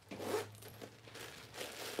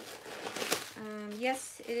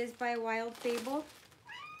 Yes, it is by Wild Fable.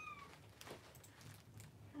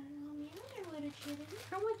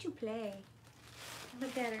 How would you play?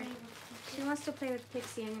 Look at her. She wants to play with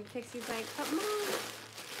Pixie, and Pixie's like, but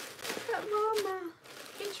Mama,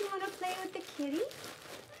 didn't you want to play with the kitty?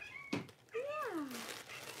 Yeah.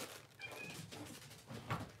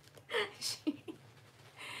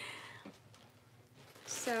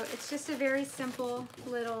 So it's just a very simple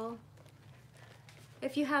little,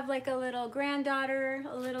 if you have like a little granddaughter,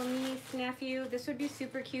 a little niece, nephew, this would be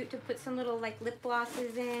super cute to put some little like lip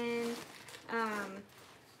glosses in.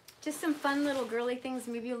 Just some fun little girly things,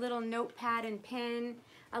 maybe a little notepad and pen,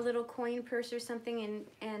 a little coin purse or something,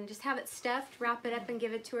 and just have it stuffed, wrap it up and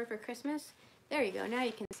give it to her for Christmas. There you go. Now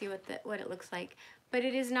you can see what it looks like. But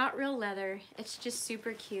it is not real leather. It's just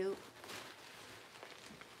super cute.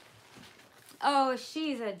 Oh,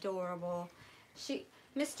 she's adorable.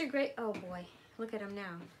 Mr. Gray, oh boy, look at him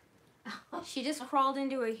now. She just crawled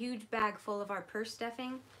into a huge bag full of our purse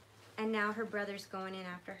stuffing, and now her brother's going in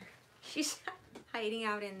after her. She's hiding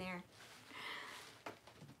out in there.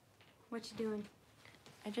 What you doing?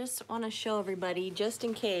 I just want to show everybody, just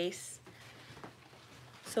in case.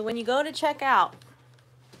 So when you go to check out,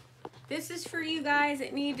 this is for you guys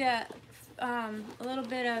that need a little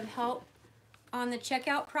bit of help on the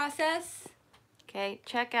checkout process. okay,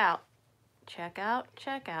 check out, check out,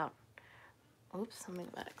 check out. Oops, let me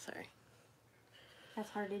go back, sorry. That's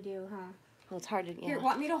hard to do, huh? Well, it's hard to, yeah. Here,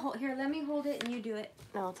 want me to hold, here, let me hold it and you do it.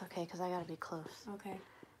 No, it's okay, because I got to be close. Okay.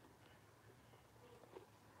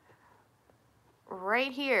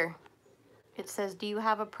 Right here, it says, do you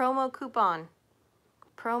have a promo coupon?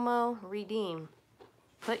 Promo redeem.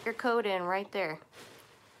 Put your code in right there.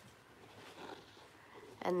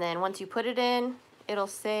 And then once you put it in, it'll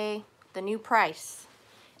say the new price.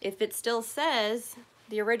 If it still says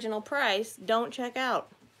the original price, don't check out.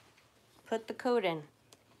 Put the code in.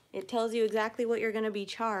 It tells you exactly what you're going to be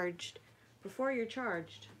charged before you're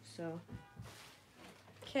charged. So,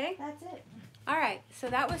 Okay. that's it. All right. So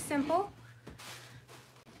that was simple.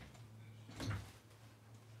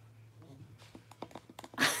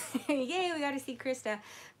 Yay, we got to see Krista.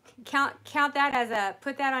 Count that as a,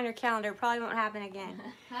 put that on your calendar. Probably won't happen again.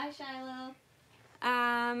 Hi, Shiloh.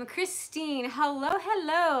 Christine, hello,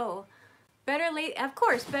 hello. Better late, of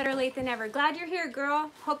course, better late than never. Glad you're here,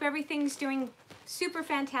 girl. Hope everything's doing super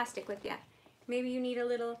fantastic with you. Maybe you need a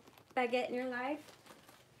little baguette in your life.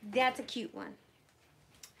 That's a cute one.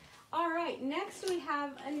 All right, next we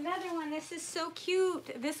have another one. This is so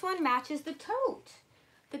cute. This one matches the tote.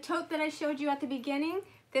 The tote that I showed you at the beginning.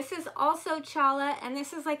 This is also chala, and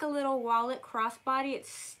this is like a little wallet crossbody. It's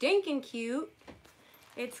stinking cute.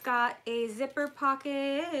 It's got a zipper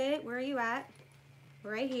pocket. Where are you at?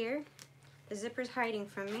 Right here. The zipper's hiding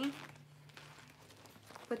from me.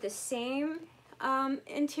 With the same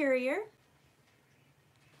interior.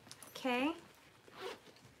 Okay.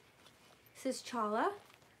 This is chala.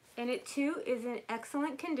 And it too is in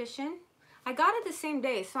excellent condition. I got it the same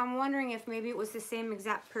day, so I'm wondering if maybe it was the same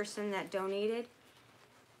exact person that donated.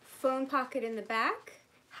 Phone pocket in the back.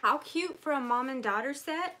 How cute for a mom and daughter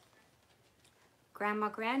set. Grandma,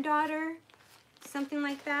 granddaughter, something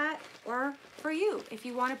like that. Or for you, if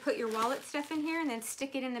you want to put your wallet stuff in here and then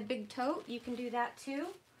stick it in the big tote, you can do that too.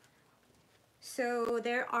 So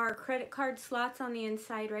there are credit card slots on the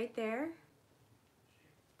inside right there.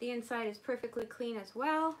 The inside is perfectly clean as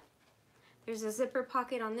well. There's a zipper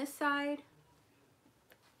pocket on this side.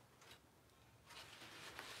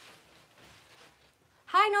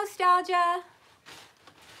 Hi, Nostalgia.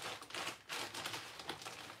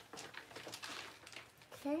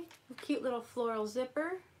 Okay, a cute little floral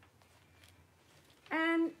zipper.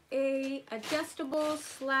 And a adjustable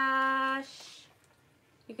slash,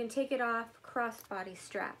 you can take it off, crossbody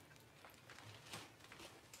strap.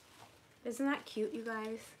 Isn't that cute, you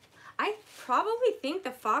guys? I probably think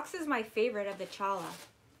the fox is my favorite of the chala.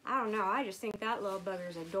 I don't know, I just think that little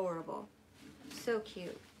bugger's adorable. So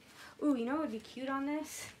cute. Ooh, you know what would be cute on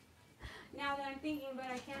this? Now that I'm thinking, but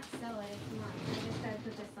I can't sell it, it's mine. I just gotta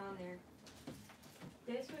put this on there.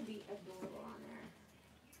 This would be adorable on there.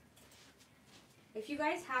 If you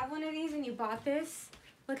guys have one of these and you bought this,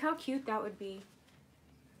 look how cute that would be.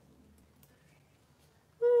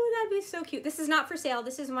 Ooh, that'd be so cute. This is not for sale.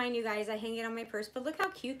 This is mine, you guys. I hang it on my purse, but look how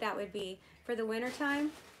cute that would be for the winter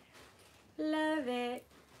time. Love it.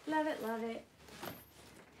 Love it, love it.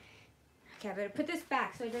 Okay, I better put this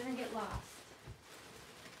back so it doesn't get lost.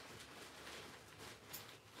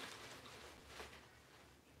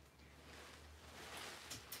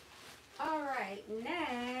 All right,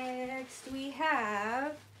 next we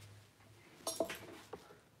have,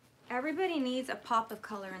 everybody needs a pop of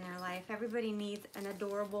color in their life. Everybody needs an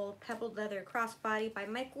adorable pebbled leather crossbody by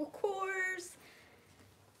Michael Kors.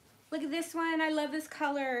 Look at this one, I love this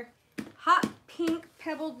color. Hot pink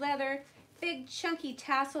pebbled leather, big chunky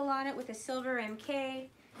tassel on it with a silver MK.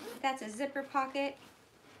 That's a zipper pocket,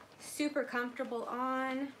 super comfortable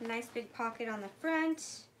on. Nice big pocket on the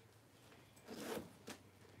front.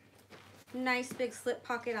 Nice big slip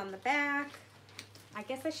pocket on the back. I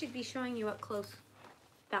guess I should be showing you up close.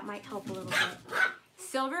 That might help a little bit.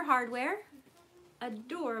 Silver hardware.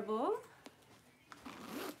 Adorable.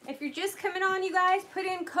 If you're just coming on, you guys, put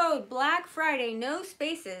in code Black Friday, no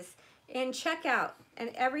spaces, in checkout.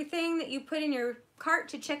 And everything that you put in your cart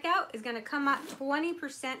to check out is going to come out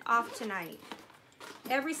 20% off tonight.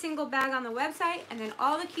 Every single bag on the website, and then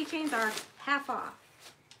all the keychains are half off.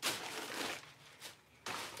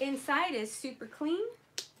 Inside is super clean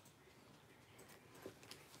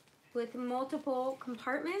with multiple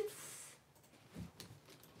compartments.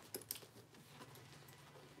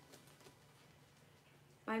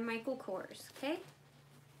 By Michael Kors, okay?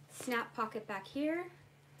 Snap pocket back here,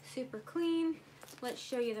 super clean. Let's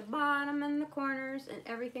show you the bottom and the corners, and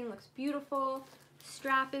everything looks beautiful.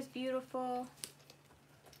 Strap is beautiful.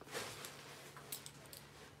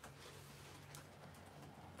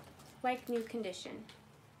 Like new condition.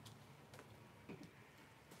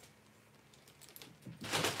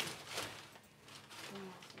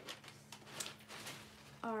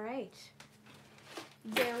 All right,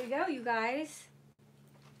 there we go, you guys.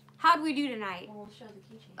 How'd we do tonight? Well, we'll show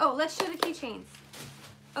the keychains. Oh, let's show the keychains.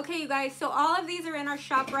 Okay, you guys, so all of these are in our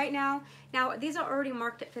shop right now. Now, these are already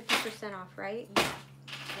marked at 50% off, right? Yeah,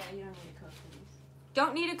 you don't need a code for these.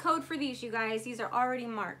 Don't need a code for these, you guys. These are already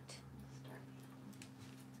marked.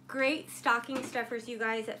 Great stocking stuffers, you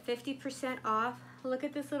guys, at 50% off. Look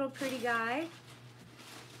at this little pretty guy.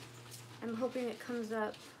 I'm hoping it comes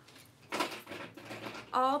up.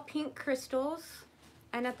 All pink crystals,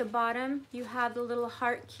 and at the bottom you have the little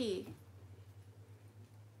heart key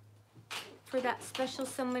for that special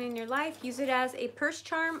someone in your life. Use it as a purse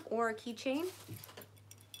charm or a keychain.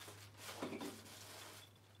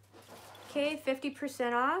 Okay,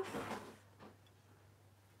 50% off.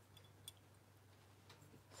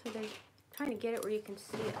 So they're trying to get it where you can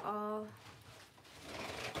see it all.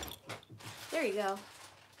 There you go.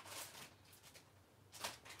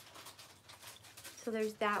 So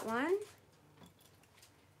there's that one.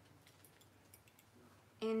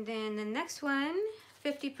 And then the next one,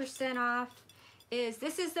 50% off,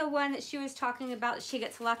 this is the one that she was talking about that she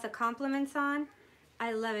gets lots of compliments on.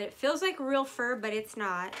 I love it. It feels like real fur, but it's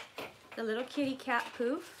not. The little kitty cat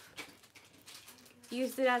poof.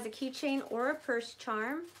 Use it as a keychain or a purse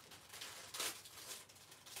charm.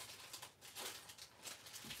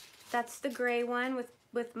 That's the gray one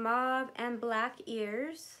with mauve and black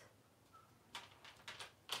ears.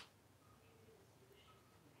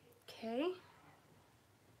 Okay.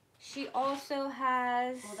 She also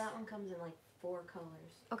has... Well, that one comes in like 4 colors.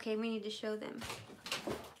 Okay, we need to show them.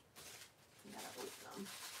 You gotta open them.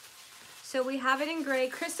 So we have it in gray.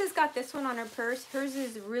 Krista's got this one on her purse. Hers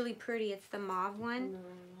is really pretty. It's the mauve one.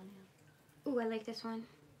 Ooh, I like this one.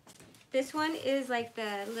 This one is like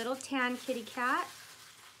the little tan kitty cat.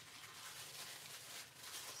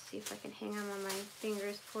 Let's see if I can hang them on my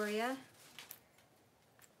fingers for you.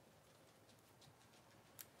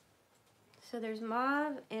 So there's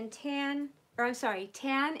mauve and tan, or I'm sorry,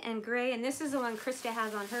 tan and gray, and this is the one Krista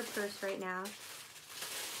has on her purse right now.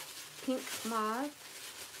 Pink mauve.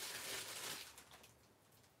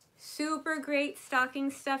 Super great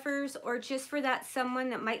stocking stuffers, or just for that someone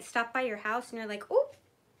that might stop by your house and you're like,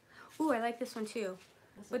 ooh, I like this one too.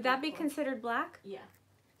 Would that be considered black? Yeah.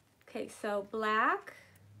 Okay, so black,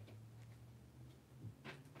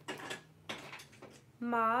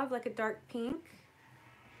 mauve, like a dark pink,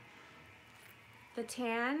 the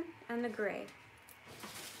tan, and the gray.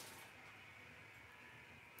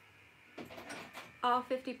 All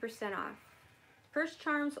 50% off. Purse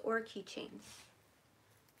charms or keychains.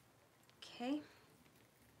 Okay.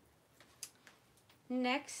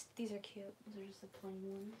 Next, these are cute. Those are just the plain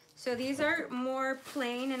ones. So these are more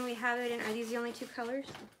plain, and we have it in, are these the only 2 colors?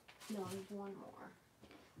 No, there's one more.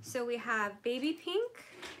 So we have baby pink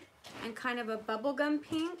and kind of a bubblegum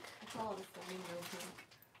pink. I call it a flamingo pink.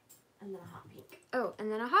 And then a hot pink. Oh,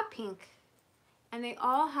 and then a hot pink. And they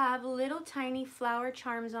all have little tiny flower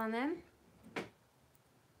charms on them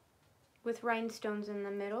with rhinestones in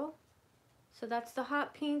the middle. So that's the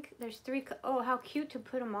hot pink. There's 3, oh, how cute to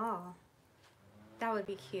put them all. That would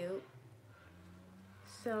be cute.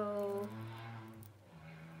 So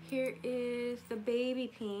here is the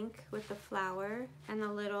baby pink with the flower and the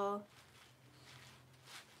little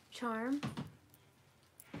charm.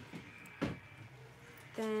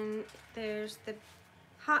 Then there's the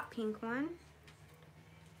hot pink one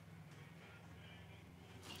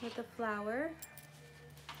with the flower.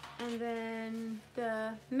 And then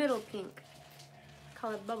the middle pink.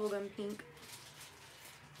 Call it bubblegum pink.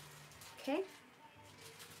 Okay.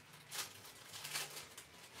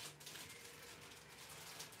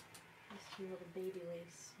 These 2 little baby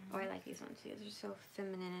lace. Oh, I like these ones too. They're so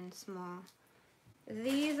feminine and small.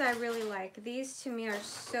 These I really like. These to me are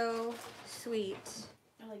so sweet.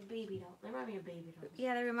 They're like baby dolls. They remind me of baby dolls.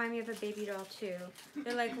 Yeah, they remind me of a baby doll too.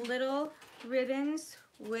 They're like little ribbons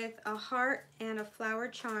with a heart and a flower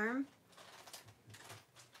charm.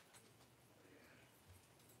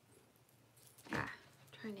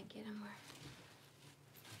 Trying to get them where.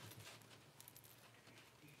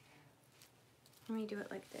 Let me do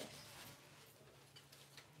it like this.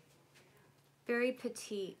 Very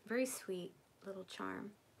petite, very sweet little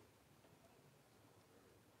charm.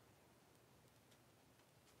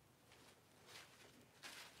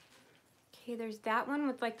 Okay, there's that one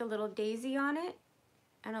with like the little daisy on it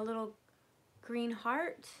and a little green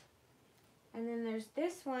heart. And then there's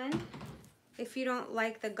this one. If you don't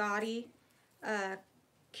like the gaudy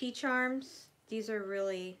key charms, these are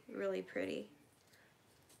really, really pretty.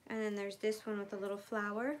 And then there's this one with a little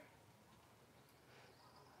flower.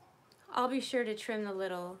 I'll be sure to trim the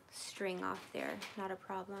little string off there, not a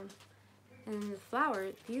problem. And the flower,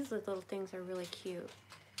 these little things are really cute.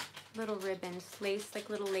 Little ribbons, lace, like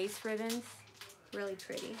little lace ribbons. Really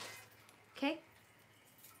pretty. Okay?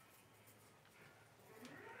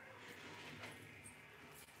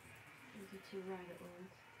 These are 2 rabbit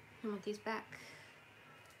ones. I want these back.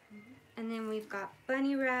 And then we've got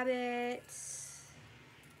bunny rabbits.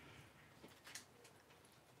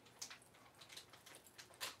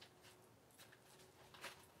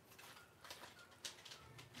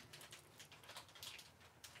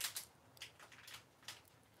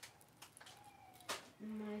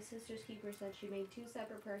 My sister's keeper said she made 2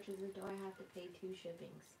 separate purchases. Do I have to pay 2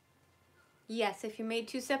 shippings? Yes, if you made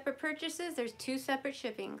 2 separate purchases, there's 2 separate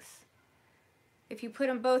shippings. If you put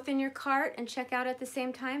them both in your cart and check out at the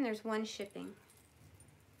same time, there's 1 shipping.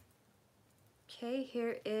 Okay,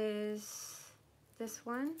 here is this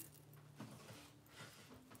one.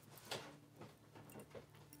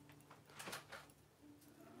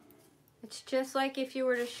 It's just like if you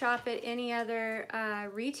were to shop at any other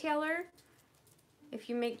retailer. If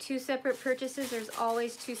you make 2 separate purchases, there's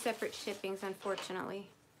always 2 separate shippings, unfortunately.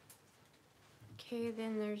 Okay,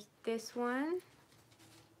 then there's this one.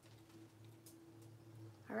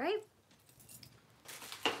 All right.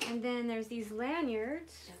 And then there's these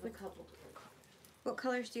lanyards. I have a couple different colors. What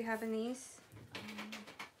colors do you have in these?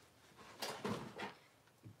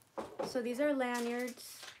 So these are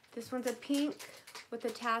lanyards. This one's a pink with a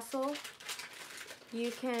tassel. You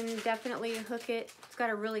can definitely hook it. It's got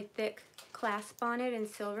a really thick clasp on it in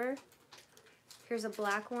silver. Here's a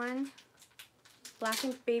black one. Black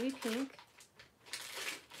and baby pink.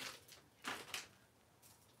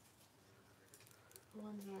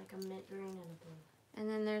 One's like a mint green and a blue. And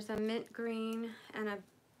then there's a mint green and a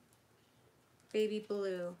baby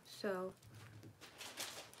blue. So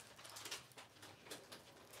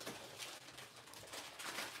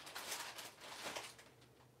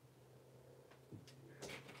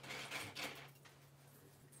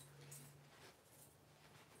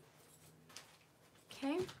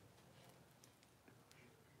okay.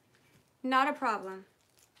 Not a problem.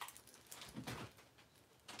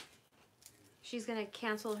 She's gonna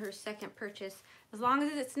cancel her second purchase. As long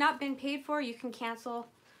as it's not been paid for, you can cancel.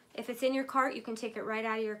 If it's in your cart, you can take it right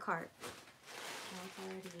out of your cart.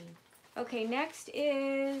 Okay, next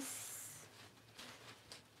is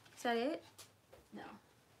that it? No.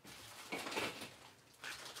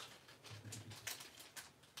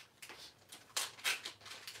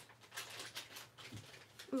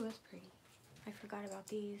 Ooh, that's pretty. I forgot about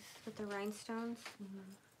these with the rhinestones.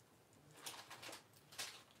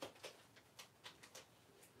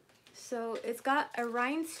 So it's got a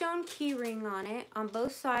rhinestone key ring on it. On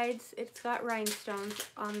both sides, it's got rhinestones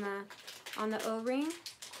on the O-ring.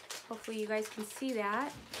 Hopefully you guys can see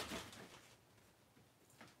that.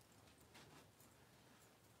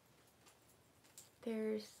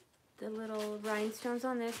 There's the little rhinestones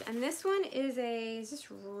on this. And this one is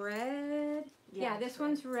this red? Yeah, this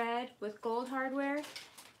one's red with gold hardware.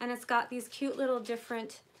 And it's got these cute little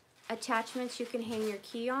different attachments you can hang your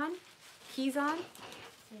keys on.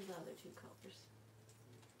 There's the other 2 colors.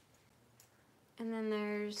 And then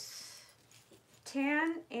there's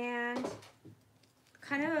tan and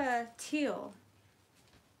kind of a teal.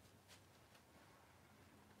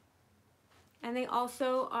 And they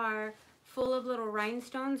also are full of little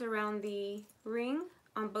rhinestones around the ring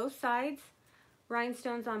on both sides.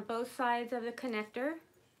 Rhinestones on both sides of the connector.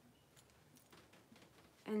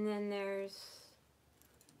 And then there's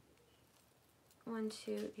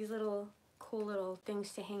these little cool little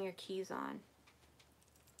things to hang your keys on.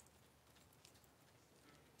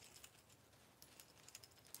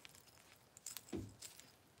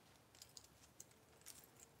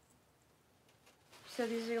 So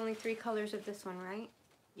these are the only 3 colors of this one, right?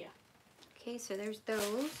 Yeah. Okay, so there's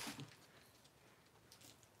those.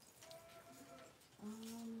 I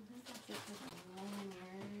think that's it for the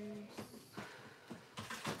lanyards.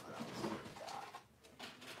 What else we got?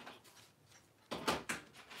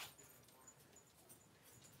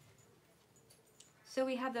 So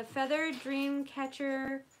we have the Feather Dream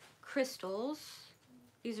Catcher crystals.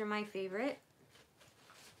 These are my favorite.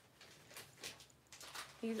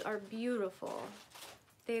 These are beautiful.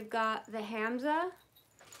 They've got the Hamza,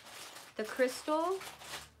 the crystal,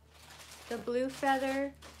 the blue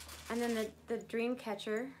feather, and then the dream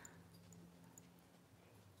catcher.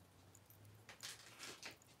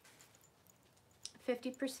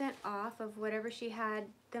 $50% off of whatever she had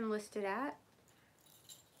them listed at.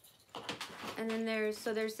 And then there's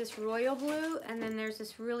this royal blue, and then there's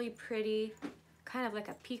this really pretty, kind of like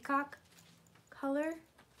a peacock color.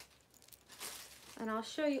 And I'll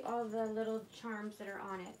show you all the little charms that are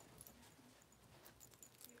on it.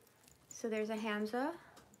 So there's a Hamza,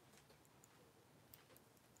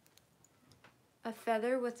 a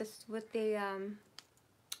feather with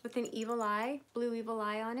an evil eye, blue evil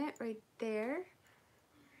eye on it right there.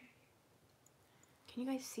 Can you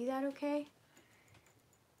guys see that okay?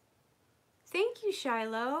 Thank you,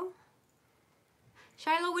 Shiloh.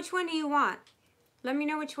 Shiloh, which one do you want? Let me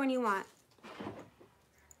know which one you want.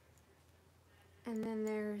 And then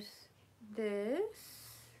there's this.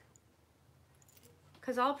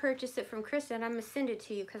 Because I'll purchase it from Krista and I'm going to send it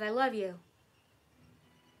to you because I love you.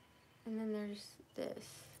 And then there's this.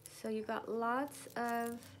 So you got lots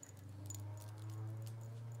of...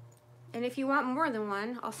 And if you want more than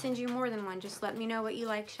one, I'll send you more than one. Just let me know what you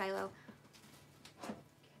like, Shiloh.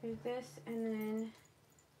 There's this, and then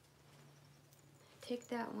take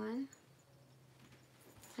that one.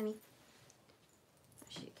 Honey.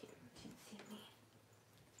 She can't see me.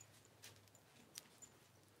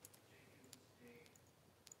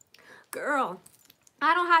 Girl,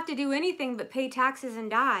 I don't have to do anything but pay taxes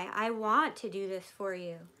and die. I want to do this for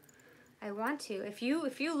you. I want to. If you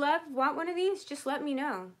want one of these, just let me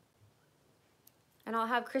know. And I'll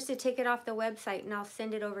have Krista take it off the website and I'll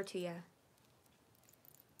send it over to you.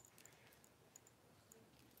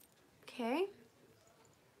 Okay.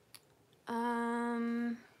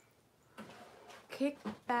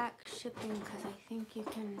 Kickback shipping, because I think you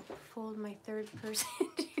can fold my third purse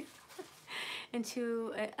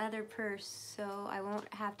into another purse, so I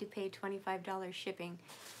won't have to pay $25 shipping.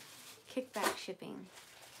 Kickback shipping,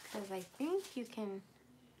 because I think you can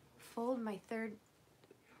fold my third.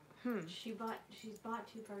 She's bought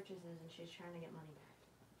 2 purchases and she's trying to get money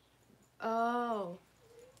back. Oh.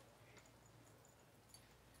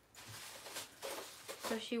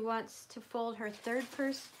 So she wants to fold her third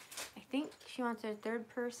purse. I think she wants her third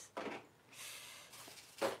purse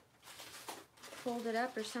folded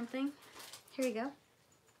up or something. Here you go.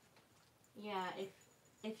 Yeah,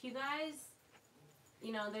 if you guys,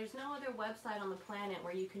 you know, there's no other website on the planet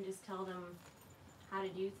where you can just tell them how to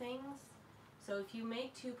do things. So if you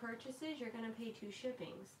make 2 purchases, you're going to pay 2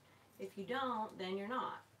 shippings. If you don't, then you're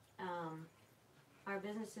not. Our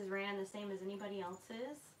business is ran the same as anybody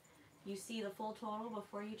else's. You see the full total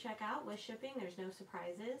before you check out with shipping. There's no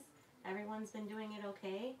surprises. Everyone's been doing it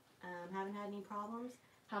okay. Haven't had any problems.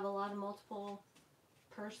 Have a lot of multiple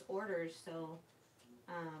purse orders, so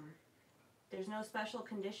there's no special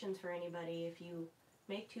conditions for anybody. If you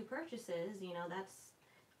make 2 purchases, you know, that's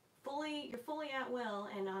you're fully at will,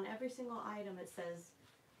 and on every single item it says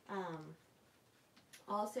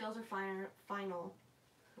all sales are final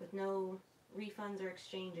with no refunds or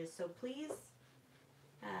exchanges. So please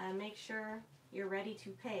make sure you're ready to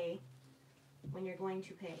pay when you're going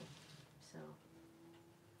to pay. So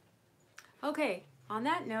okay, on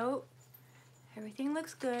that note, everything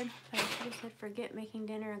looks good. I should have said forget making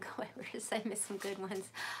dinner and go over because I missed some good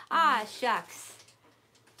ones. Ah, shucks.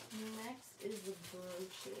 next is the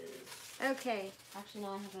brooches. Okay. Actually, no,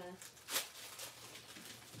 I have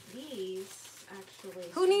these actually.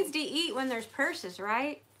 Who needs to eat when there's purses,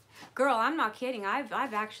 right? Girl, I'm not kidding. I've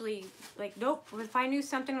actually, like, nope. If I knew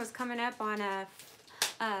something was coming up on a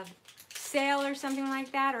sale or something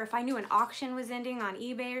like that, or if I knew an auction was ending on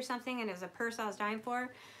eBay or something and it was a purse I was dying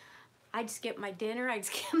for, I'd skip my dinner. I'd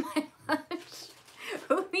skip my lunch.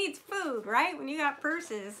 Who needs food, right? When you got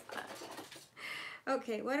purses.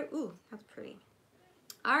 Okay, what? Ooh, that's pretty.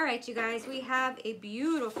 All right, you guys, we have a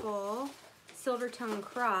beautiful silver tone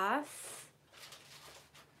cross.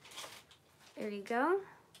 There you go.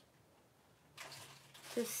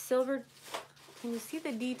 This silver, can you see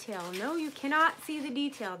the detail? No, you cannot see the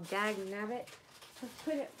detail. Dag nabbit. Let's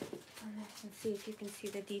put it on this and see if you can see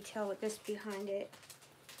the detail with this behind it.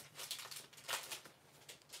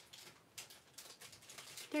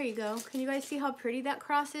 There you go. Can you guys see how pretty that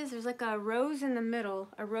cross is? There's like a rose in the middle,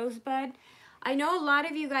 a rosebud. I know a lot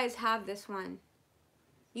of you guys have this one.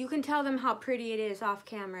 You can tell them how pretty it is off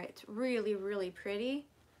camera. It's really, really pretty.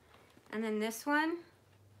 And then this one,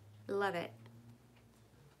 love it.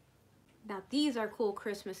 Now these are cool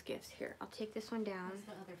Christmas gifts. Here, I'll take this one down. That's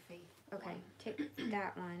the other Faith. Okay, take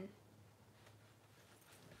that one.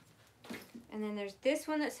 And then there's this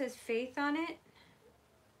one that says Faith on it.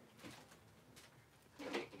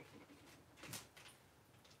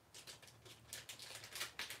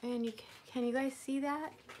 And can you guys see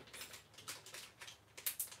that?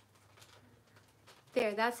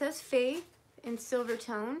 There, that says Faith in silver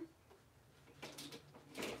tone.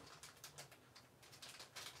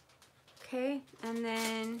 Okay, and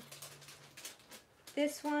then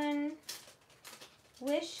this one,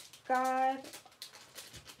 wish God,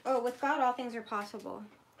 oh, with God all things are possible.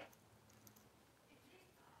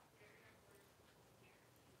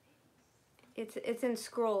 It's in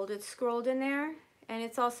scrolled. It's scrolled in there, and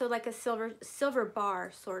it's also like a silver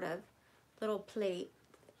bar sort of little plate.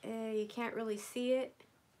 You can't really see it.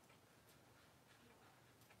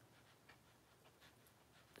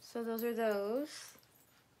 So those are those.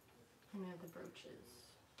 And we have the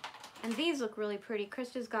brooches. And these look really pretty.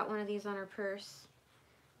 Krista's got one of these on her purse.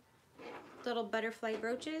 Little butterfly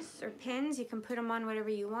brooches or pins. You can put them on whatever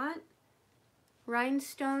you want.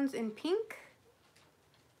 Rhinestones in pink.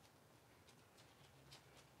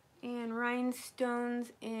 And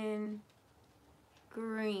rhinestones in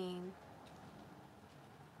green.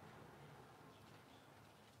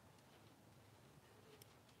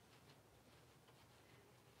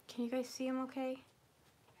 Can you guys see them okay?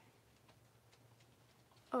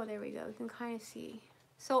 Oh, there we go. You can kind of see.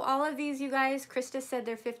 So all of these, you guys, Krista said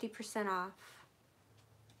they're 50% off.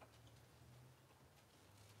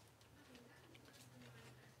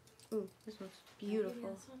 Ooh, this one's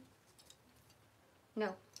beautiful.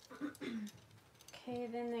 No. Okay,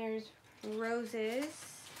 then there's roses.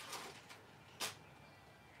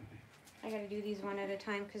 I gotta do these one at a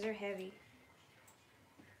time because they're heavy.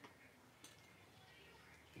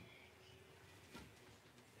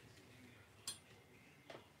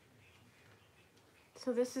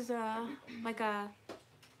 So this is like a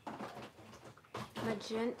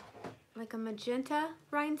magenta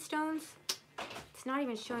rhinestones. It's not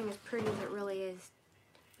even showing as pretty as it really is.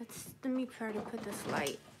 Let me try to put this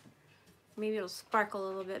light. Maybe it'll sparkle a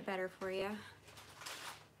little bit better for you.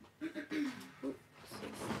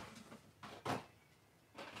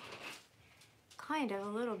 Kind of, a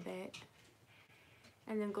little bit.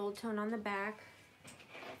 And then gold tone on the back.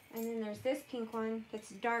 And then there's this pink one that's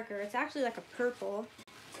darker. It's actually like a purple.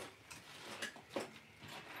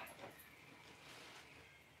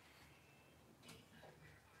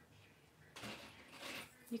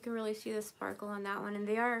 You can really see the sparkle on that one, and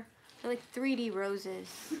they're like 3D roses.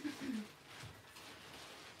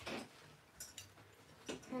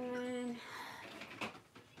 And then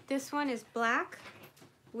this one is black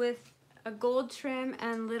with a gold trim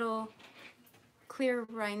and little clear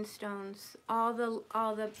rhinestones. All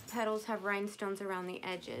the petals have rhinestones around the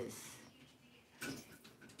edges.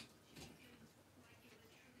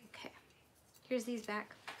 Okay, here's these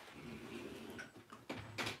back.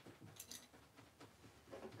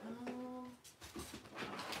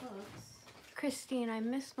 Christine, I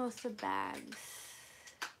missed most of the bags.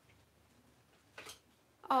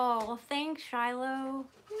 Oh, thanks, Shiloh.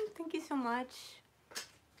 Thank you so much.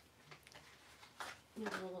 These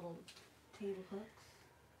are little table hooks.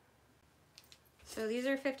 So these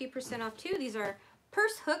are 50% off too. These are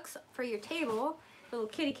purse hooks for your table. Little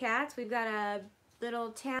kitty cats. We've got a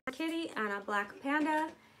little tan kitty and a black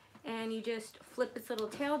panda. And you just flip its little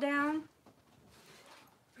tail down,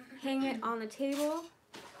 hang it on the table,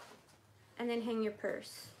 and then hang your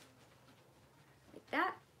purse. Like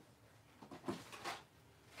that.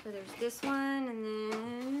 So there's this one, and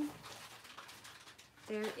then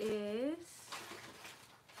there is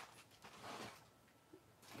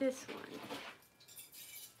this one.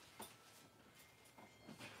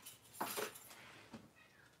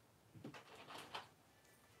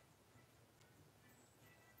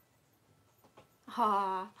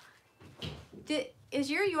 Aw. Is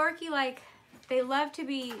your Yorkie like, they love to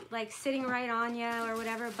be like sitting right on you or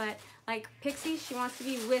whatever, but like Pixie, she wants to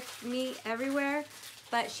be with me everywhere,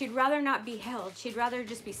 but she'd rather not be held. She'd rather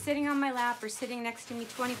just be sitting on my lap or sitting next to me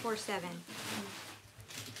 24/7.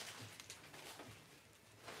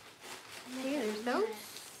 See, there's those.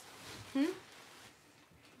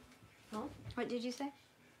 Huh? What did you say?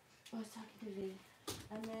 I was talking to V.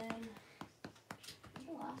 And then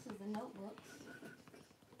the last is the notebooks.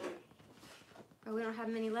 Oh, we don't have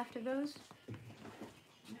many left of those?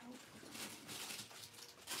 No.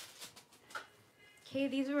 Okay,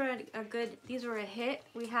 these were these were a hit.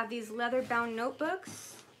 We have these leather bound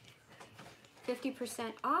notebooks,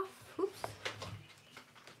 50% off. Oops.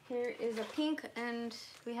 Here is a pink, and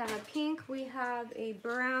we have a pink, we have a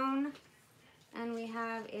brown, and we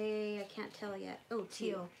have a, I can't tell yet. Oh,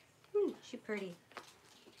 teal. Ooh, she's pretty.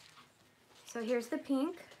 So here's the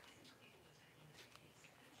pink.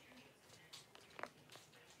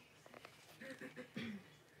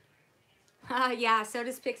 Yeah, so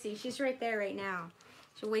does Pixie. She's right there right now.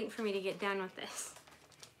 She's waiting for me to get done with this.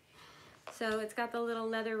 So it's got the little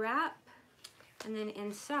leather wrap, and then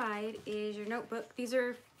inside is your notebook. These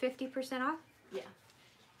are 50% off? Yeah.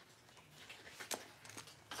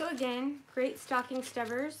 So again, great stocking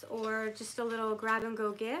stuffers or just a little grab and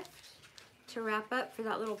go gift to wrap up for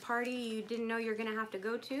that little party you didn't know you're gonna have to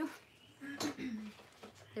go to.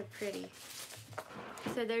 They're pretty.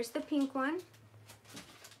 So there's the pink one.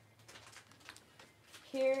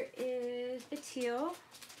 Here is the teal.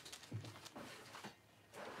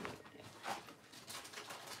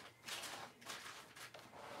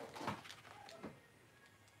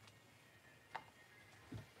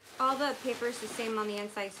 All the paper is the same on the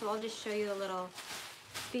inside, so I'll just show you a little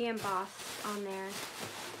the emboss on there.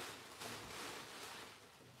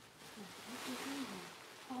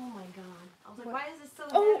 Oh my god. I was like, What? why is this so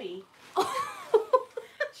Oh. heavy?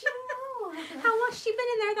 How long has she been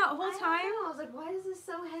in there that whole time? I was like, why is this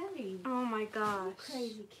so heavy? Oh my gosh.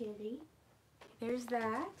 Crazy kitty. There's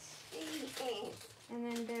that. And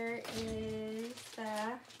then there is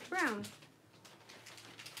the brown.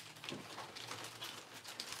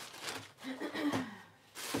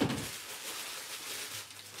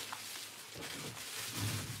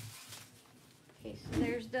 Okay, so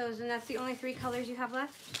there's those, and that's the only 3 colors you have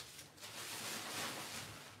left?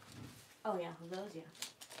 Oh yeah, those, yeah.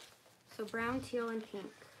 So brown, teal, and pink.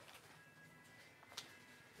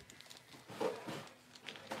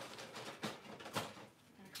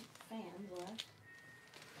 fans left.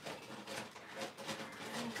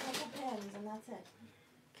 And a couple pens, and that's it.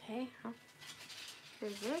 Okay,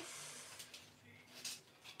 here's this.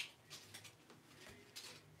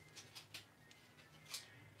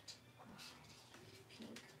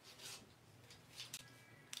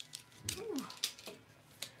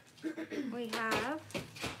 We have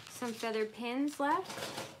some feathered pins left.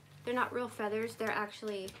 They're not real feathers, they're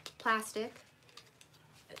actually plastic.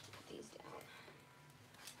 Put these down.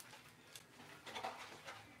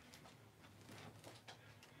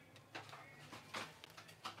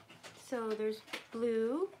 So there's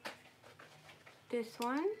blue, this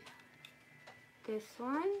one,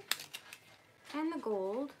 and the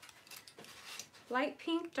gold. Light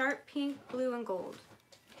pink, dark pink, blue, and gold.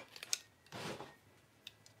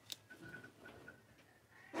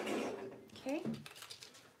 Okay.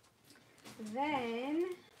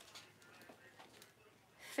 Then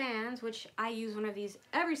fans, which I use one of these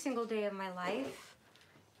every single day of my life,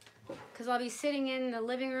 because I'll be sitting in the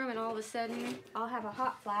living room and all of a sudden I'll have a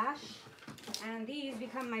hot flash, and these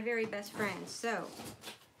become my very best friends. So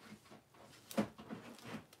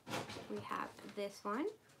we have this one,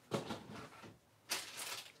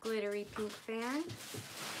 glittery pink fan.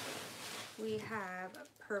 We have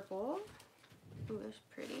purple. Ooh, that's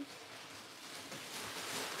pretty.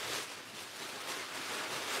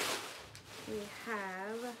 We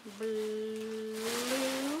have blue.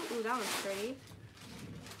 Ooh, that one's pretty.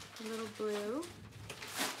 A little blue.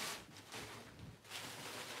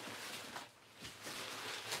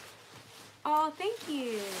 Oh, thank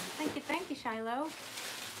you. Thank you, Shiloh.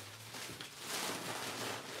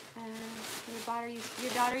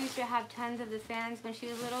 Your daughter used to have tons of the fans when she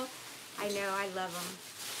was little. I know, I love them.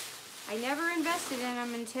 I never invested in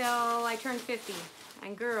them until I turned 50.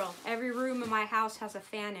 And girl, every room in my house has a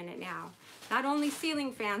fan in it now. Not only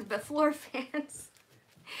ceiling fans, but floor fans.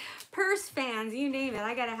 Purse fans, you name it.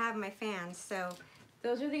 I gotta have my fans. So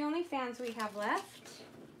those are the only fans we have left.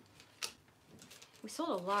 We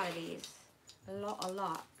sold a lot of these. A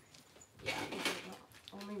lot. Yeah,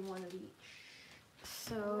 only one of each.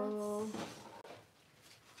 So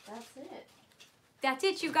that's it. That's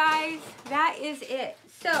it, you guys. That is it.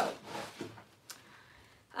 So,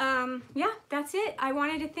 yeah, that's it. I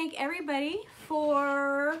wanted to thank everybody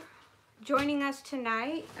for joining us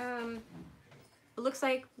tonight. It looks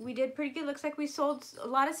like we did pretty good. Looks like we sold a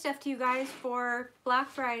lot of stuff to you guys for Black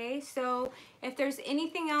Friday. So if there's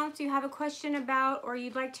anything else you have a question about or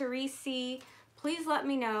you'd like to re-see, please let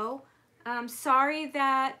me know. Sorry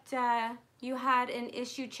that you had an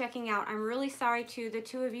issue checking out. I'm really sorry to the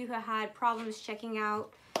two of you who had problems checking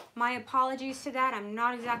out. My apologies to that. I'm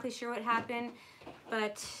not exactly sure what happened,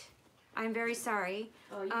 but I'm very sorry.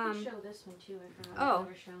 Oh, you can show this one too. I forgot. Oh.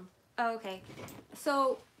 Never shown. Oh, okay.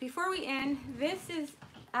 So before we end, this is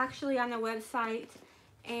actually on the website,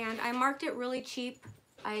 and I marked it really cheap.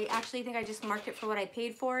 I actually think I just marked it for what I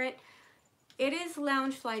paid for it. It is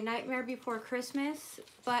Loungefly Nightmare Before Christmas,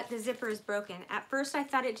 but the zipper is broken. At first I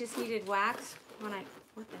thought it just needed wax. What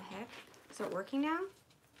the heck? Is it working now?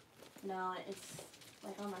 No, it's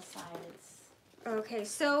like on the side. It's okay.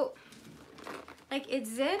 So like it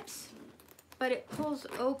zips, but it pulls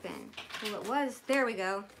open. Well, it was. There we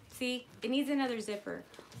go. See, it needs another zipper,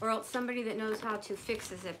 or else somebody that knows how to fix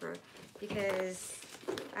the zipper, because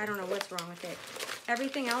I don't know what's wrong with it.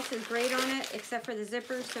 Everything else is great on it except for the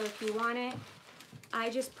zipper, so if you want it,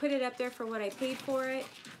 I just put it up there for what I paid for it.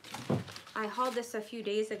 I hauled this a few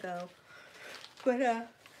days ago, but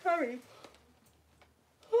sorry.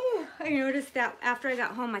 I noticed that after I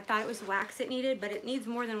got home, I thought it was wax it needed, but it needs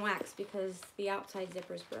more than wax because the outside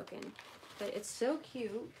zipper is broken. But it's so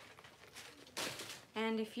cute.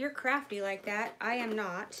 And if you're crafty like that, I am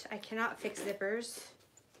not. I cannot fix zippers.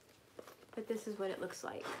 But this is what it looks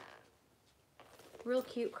like. Real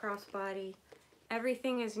cute crossbody.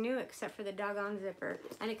 Everything is new except for the doggone zipper.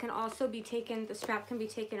 And it can also be taken, the strap can be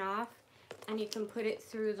taken off, and you can put it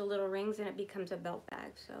through the little rings and it becomes a belt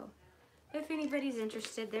bag. So if anybody's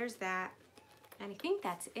interested, there's that. And I think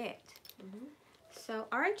that's it. So,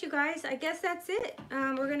 all right, you guys, I guess that's it.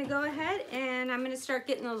 We're going to go ahead and I'm going to start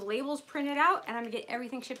getting those labels printed out, and I'm going to get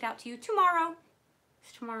everything shipped out to you tomorrow.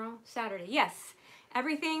 It's tomorrow, Saturday. Yes.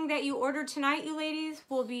 Everything that you ordered tonight, you ladies,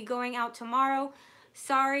 will be going out tomorrow.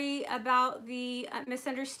 Sorry about the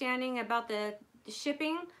misunderstanding about the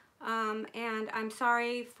shipping, and I'm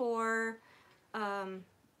sorry for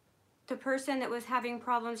the person that was having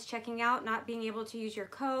problems checking out, not being able to use your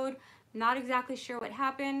code. Not exactly sure what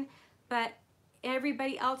happened, but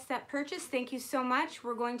everybody else that purchased, thank you so much.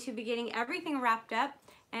 We're going to be getting everything wrapped up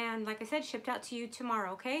and, like I said, shipped out to you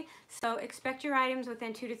tomorrow, okay? So expect your items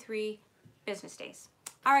within 2 to 3 business days.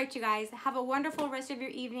 All right, you guys, have a wonderful rest of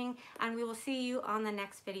your evening, and we will see you on the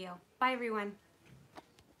next video. Bye, everyone.